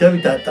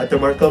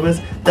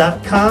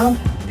 www.drmarkgomez.com.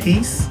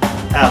 Peace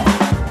out.